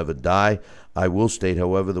will never die. I will state,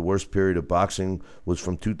 however, the worst period of boxing was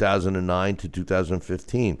from 2009 to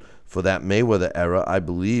 2015. For that Mayweather era, I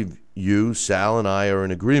believe you, Sal, and I are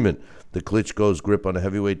in agreement. The Klitschko's grip on the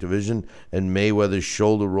heavyweight division and Mayweather's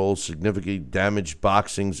shoulder roll significantly damaged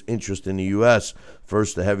boxing's interest in the U.S.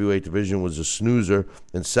 First, the heavyweight division was a snoozer,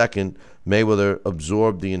 and second, Mayweather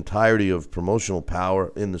absorbed the entirety of promotional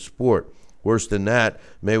power in the sport. Worse than that,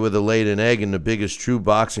 Mayweather laid an egg in the biggest true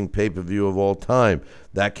boxing pay-per-view of all time.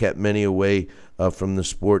 That kept many away from the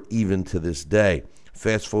sport even to this day.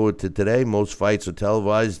 Fast forward to today, more fights are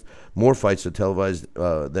televised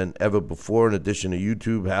than ever before. In addition to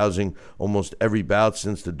YouTube housing almost every bout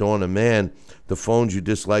since the dawn of man, the phones you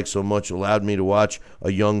dislike so much allowed me to watch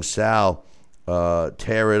a young Sal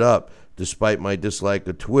tear it up. Despite my dislike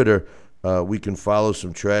of Twitter, we can follow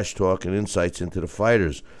some trash talk and insights into the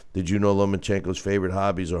fighters. Did you know Lomachenko's favorite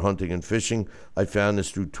hobbies are hunting and fishing? I found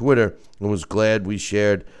this through Twitter and was glad we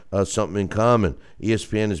shared something in common.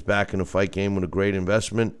 ESPN is back in the fight game with a great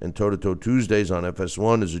investment, and Toe-to-Toe Tuesdays on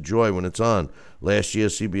FS1 is a joy when it's on. Last year,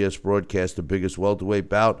 CBS broadcast the biggest welterweight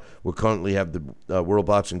bout. We currently have the World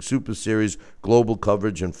Boxing Super Series, global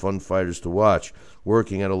coverage, and fun fighters to watch.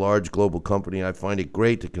 Working at a large global company, I find it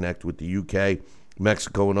great to connect with the UK,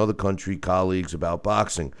 Mexico, and other country colleagues about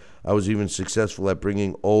boxing. I was even successful at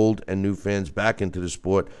bringing old and new fans back into the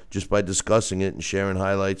sport just by discussing it and sharing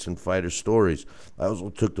highlights and fighter stories. I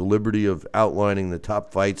also took the liberty of outlining the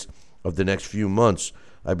top fights of the next few months.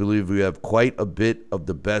 I believe we have quite a bit of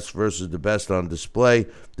the best versus the best on display.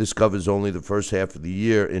 This covers only the first half of the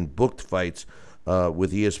year in booked fights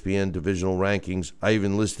with ESPN divisional rankings. I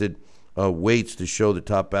even listed weights to show the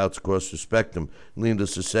top bouts across the spectrum.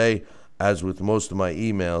 Needless to say, as with most of my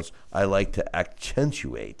emails, I like to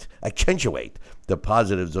accentuate the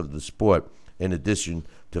positives of the sport in addition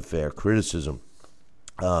to fair criticism.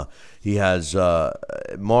 He has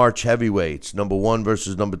March heavyweights, number 1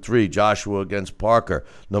 versus number 3, Joshua against Parker,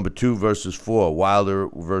 number 2 versus 4, Wilder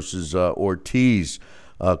versus Ortiz,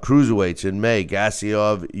 Cruiserweights in May,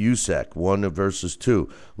 Gassiov, Usyk, 1 versus 2.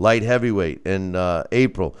 Light heavyweight in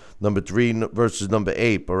April, number 3 versus number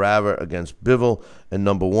 8, Barava against Bivol, and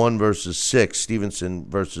number 1 versus 6, Stevenson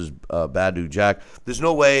versus Badu Jack. There's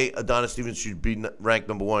no way Adonis Stevenson should be ranked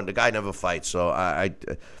number 1. The guy never fights, so I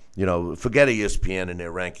forget ESPN and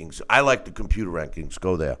their rankings. I like the computer rankings.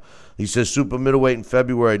 Go there. He says super middleweight in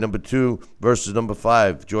February, number 2 versus number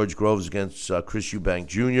 5, George Groves against Chris Eubank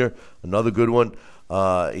Jr., another good one.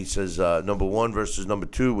 He says number 1 versus number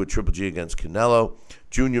 2 with Triple G against Canelo.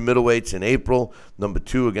 Junior middleweights in April, number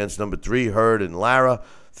 2 against number 3, Hurd and Lara.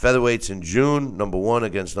 Featherweights in June, number 1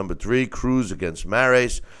 against number 3, Cruz against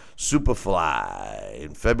Mares. Superfly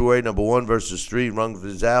in February, number 1 versus 3, Rung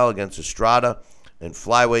Vizal against Estrada. And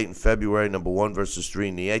flyweight in February, number 1 versus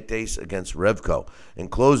 3, Nietes against Revco. In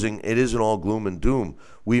closing, it isn't all gloom and doom.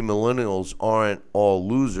 We millennials aren't all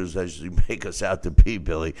losers, as you make us out to be,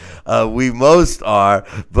 Billy. We most are,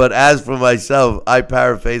 but as for myself, I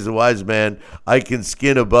paraphrase a wise man, I can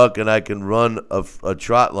skin a buck and I can run a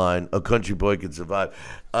trot line. A country boy can survive.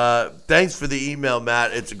 Thanks for the email,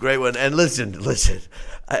 Matt. It's a great one. And listen,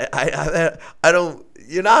 I don't...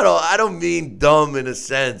 I don't mean dumb in a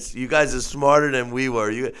sense. You guys are smarter than we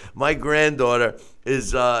were. My granddaughter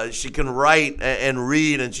is, she can write and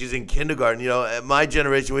read, and she's in kindergarten. At my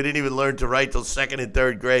generation, we didn't even learn to write till 2nd and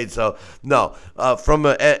 3rd grade. So, no, from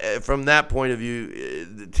that point of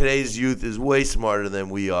view, today's youth is way smarter than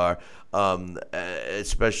we are,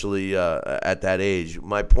 especially at that age.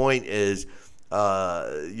 My point is,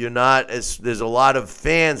 there's a lot of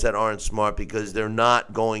fans that aren't smart because they're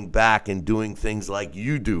not going back and doing things like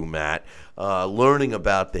you do, Matt, learning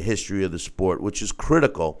about the history of the sport, which is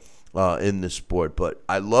critical in this sport. But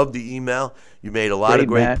I love the email. You made a lot of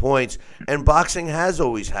great points. And boxing has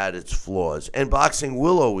always had its flaws, and boxing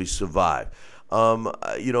will always survive.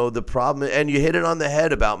 The problem, and you hit it on the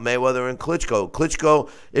head about Mayweather and Klitschko. Klitschko,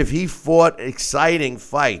 if he fought exciting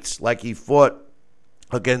fights like he fought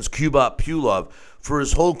against Kubrat Pulev for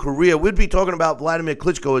his whole career, we'd be talking about Vladimir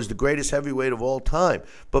Klitschko as the greatest heavyweight of all time.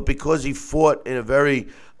 But because he fought in a very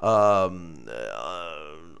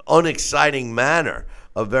unexciting manner,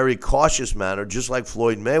 a very cautious manner, just like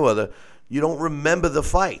Floyd Mayweather, you don't remember the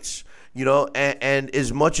fights. And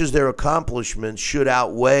as much as their accomplishments should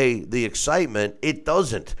outweigh the excitement, it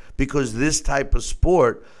doesn't, because this type of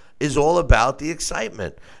sport is all about the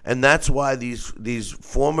excitement. And that's why these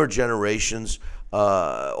former generations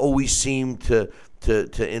always seem to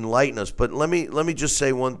enlighten us. But let me just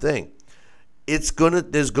say one thing. There's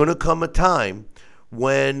gonna come a time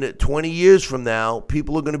when 20 years from now,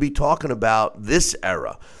 people are going to be talking about this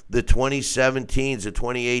era, the 2017s, the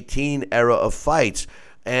 2018 era of fights.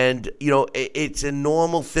 And, it's a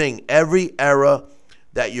normal thing. Every era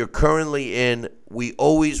that you're currently in, we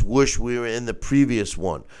always wish we were in the previous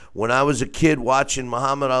one. When I was a kid watching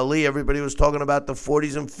Muhammad Ali, everybody was talking about the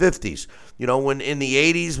 40s and 50s. When in the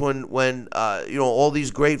 80s, when all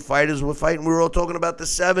these great fighters were fighting, we were all talking about the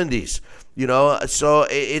 70s. So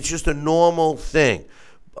it's just a normal thing.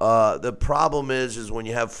 The problem is when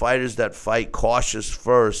you have fighters that fight cautious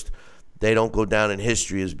first, they don't go down in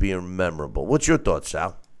history as being memorable. What's your thoughts,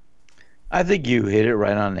 Sal? I think you hit it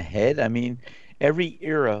right on the head. I mean, every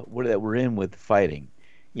era that we're in with fighting,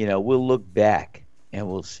 we'll look back and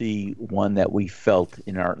we'll see one that we felt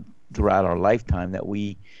throughout our lifetime that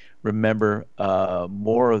we remember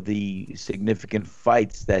more of the significant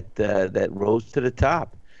fights that rose to the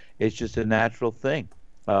top. It's just a natural thing.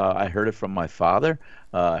 I heard it from my father.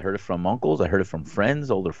 I heard it from uncles. I heard it from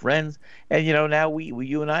friends, older friends. And, now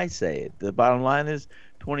you and I say it. The bottom line is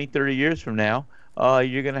 20, 30 years from now,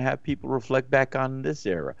 you're going to have people reflect back on this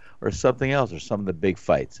era or something else or some of the big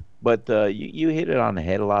fights. But you hit it on the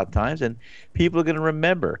head a lot of times, and people are going to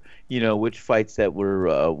remember, which fights that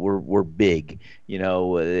were big.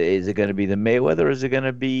 Is it going to be the Mayweather, or is it going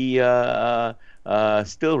to be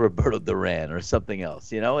still Roberto Duran or something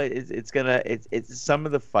else? It's some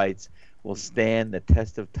of the fights will stand the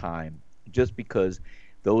test of time just because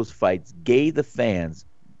those fights gave the fans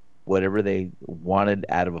whatever they wanted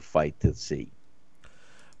out of a fight to see.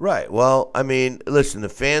 Right. Well, I mean, listen, the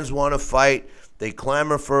fans want to fight. They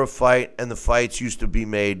clamor for a fight, and the fights used to be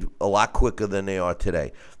made a lot quicker than they are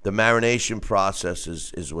today. The marination process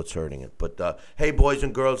is what's hurting it. But, hey, boys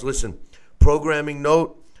and girls, listen, programming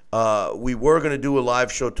note, we were going to do a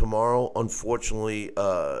live show tomorrow. Unfortunately,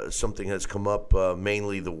 something has come up.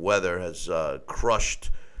 Mainly the weather has crushed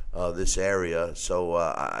this area. So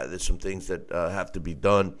there's some things that have to be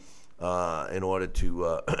done in order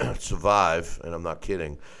to survive, and I'm not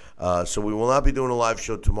kidding. So we will not be doing a live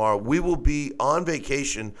show tomorrow. We will be on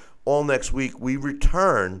vacation all next week. We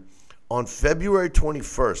return on February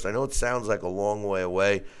 21st. I know it sounds like a long way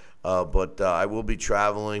away, but I will be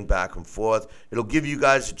traveling back and forth. It'll give you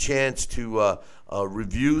guys a chance to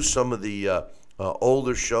review some of the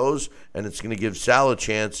older shows, and it's going to give Sal a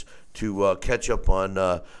chance to catch up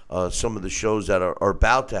on some of the shows that are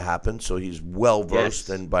about to happen, so he's well versed.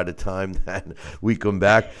 Yes. And by the time that we come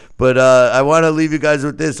back, but I want to leave you guys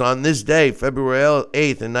with this. On this day, February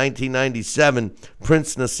 8th in 1997,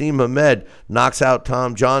 Prince Nassim Hamed knocks out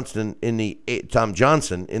Tom Johnson in the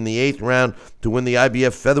 8th round to win the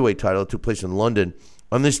IBF featherweight title. It took place in London.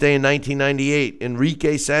 On this day in 1998,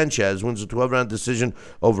 Enrique Sanchez wins a 12-round decision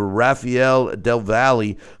over Rafael Del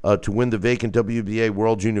Valle to win the vacant WBA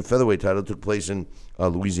World Junior Featherweight title. It took place in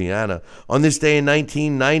Louisiana. On this day in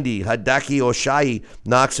 1990, Hideki Oshai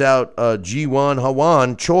knocks out Ji-Won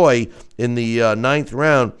Hawan Choi in the 9th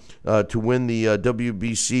round to win the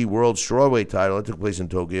WBC World Strawweight title. It took place in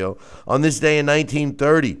Tokyo. On this day in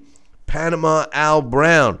 1930, Panama Al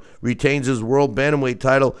Brown retains his world bantamweight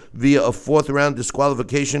title via a 4th-round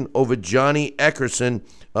disqualification over Johnny Eckerson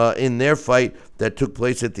in their fight that took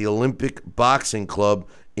place at the Olympic Boxing Club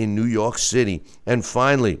in New York City. And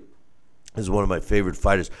finally, this is one of my favorite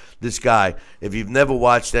fighters. This guy, if you've never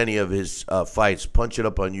watched any of his fights, punch it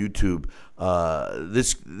up on YouTube.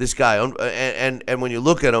 This guy, and when you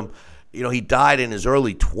look at him, you know, he died in his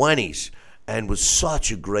early 20s and was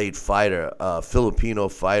such a great fighter, Filipino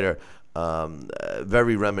fighter.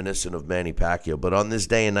 Very reminiscent of Manny Pacquiao. But on this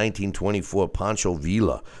day in 1924, Pancho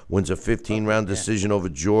Villa wins a 15-round decision over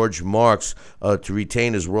George Marks to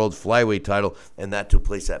retain his world flyweight title, and that took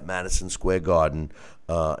place at Madison Square Garden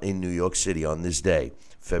in New York City on this day,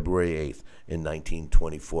 February 8th in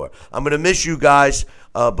 1924. I'm going to miss you guys,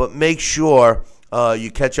 but make sure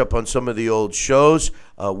you catch up on some of the old shows.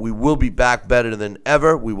 We will be back better than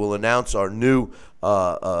ever. We will announce our new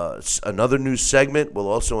another new segment. We'll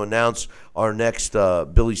also announce our next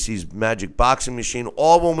Billy C's Magic Boxing Machine,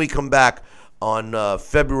 all when we come back on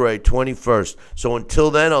February 21st. So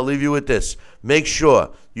until then, I'll leave you with this. Make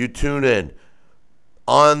sure you tune in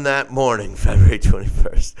on that morning, February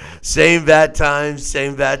 21st. Same bat time,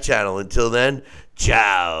 same bat channel. Until then,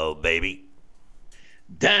 ciao, baby.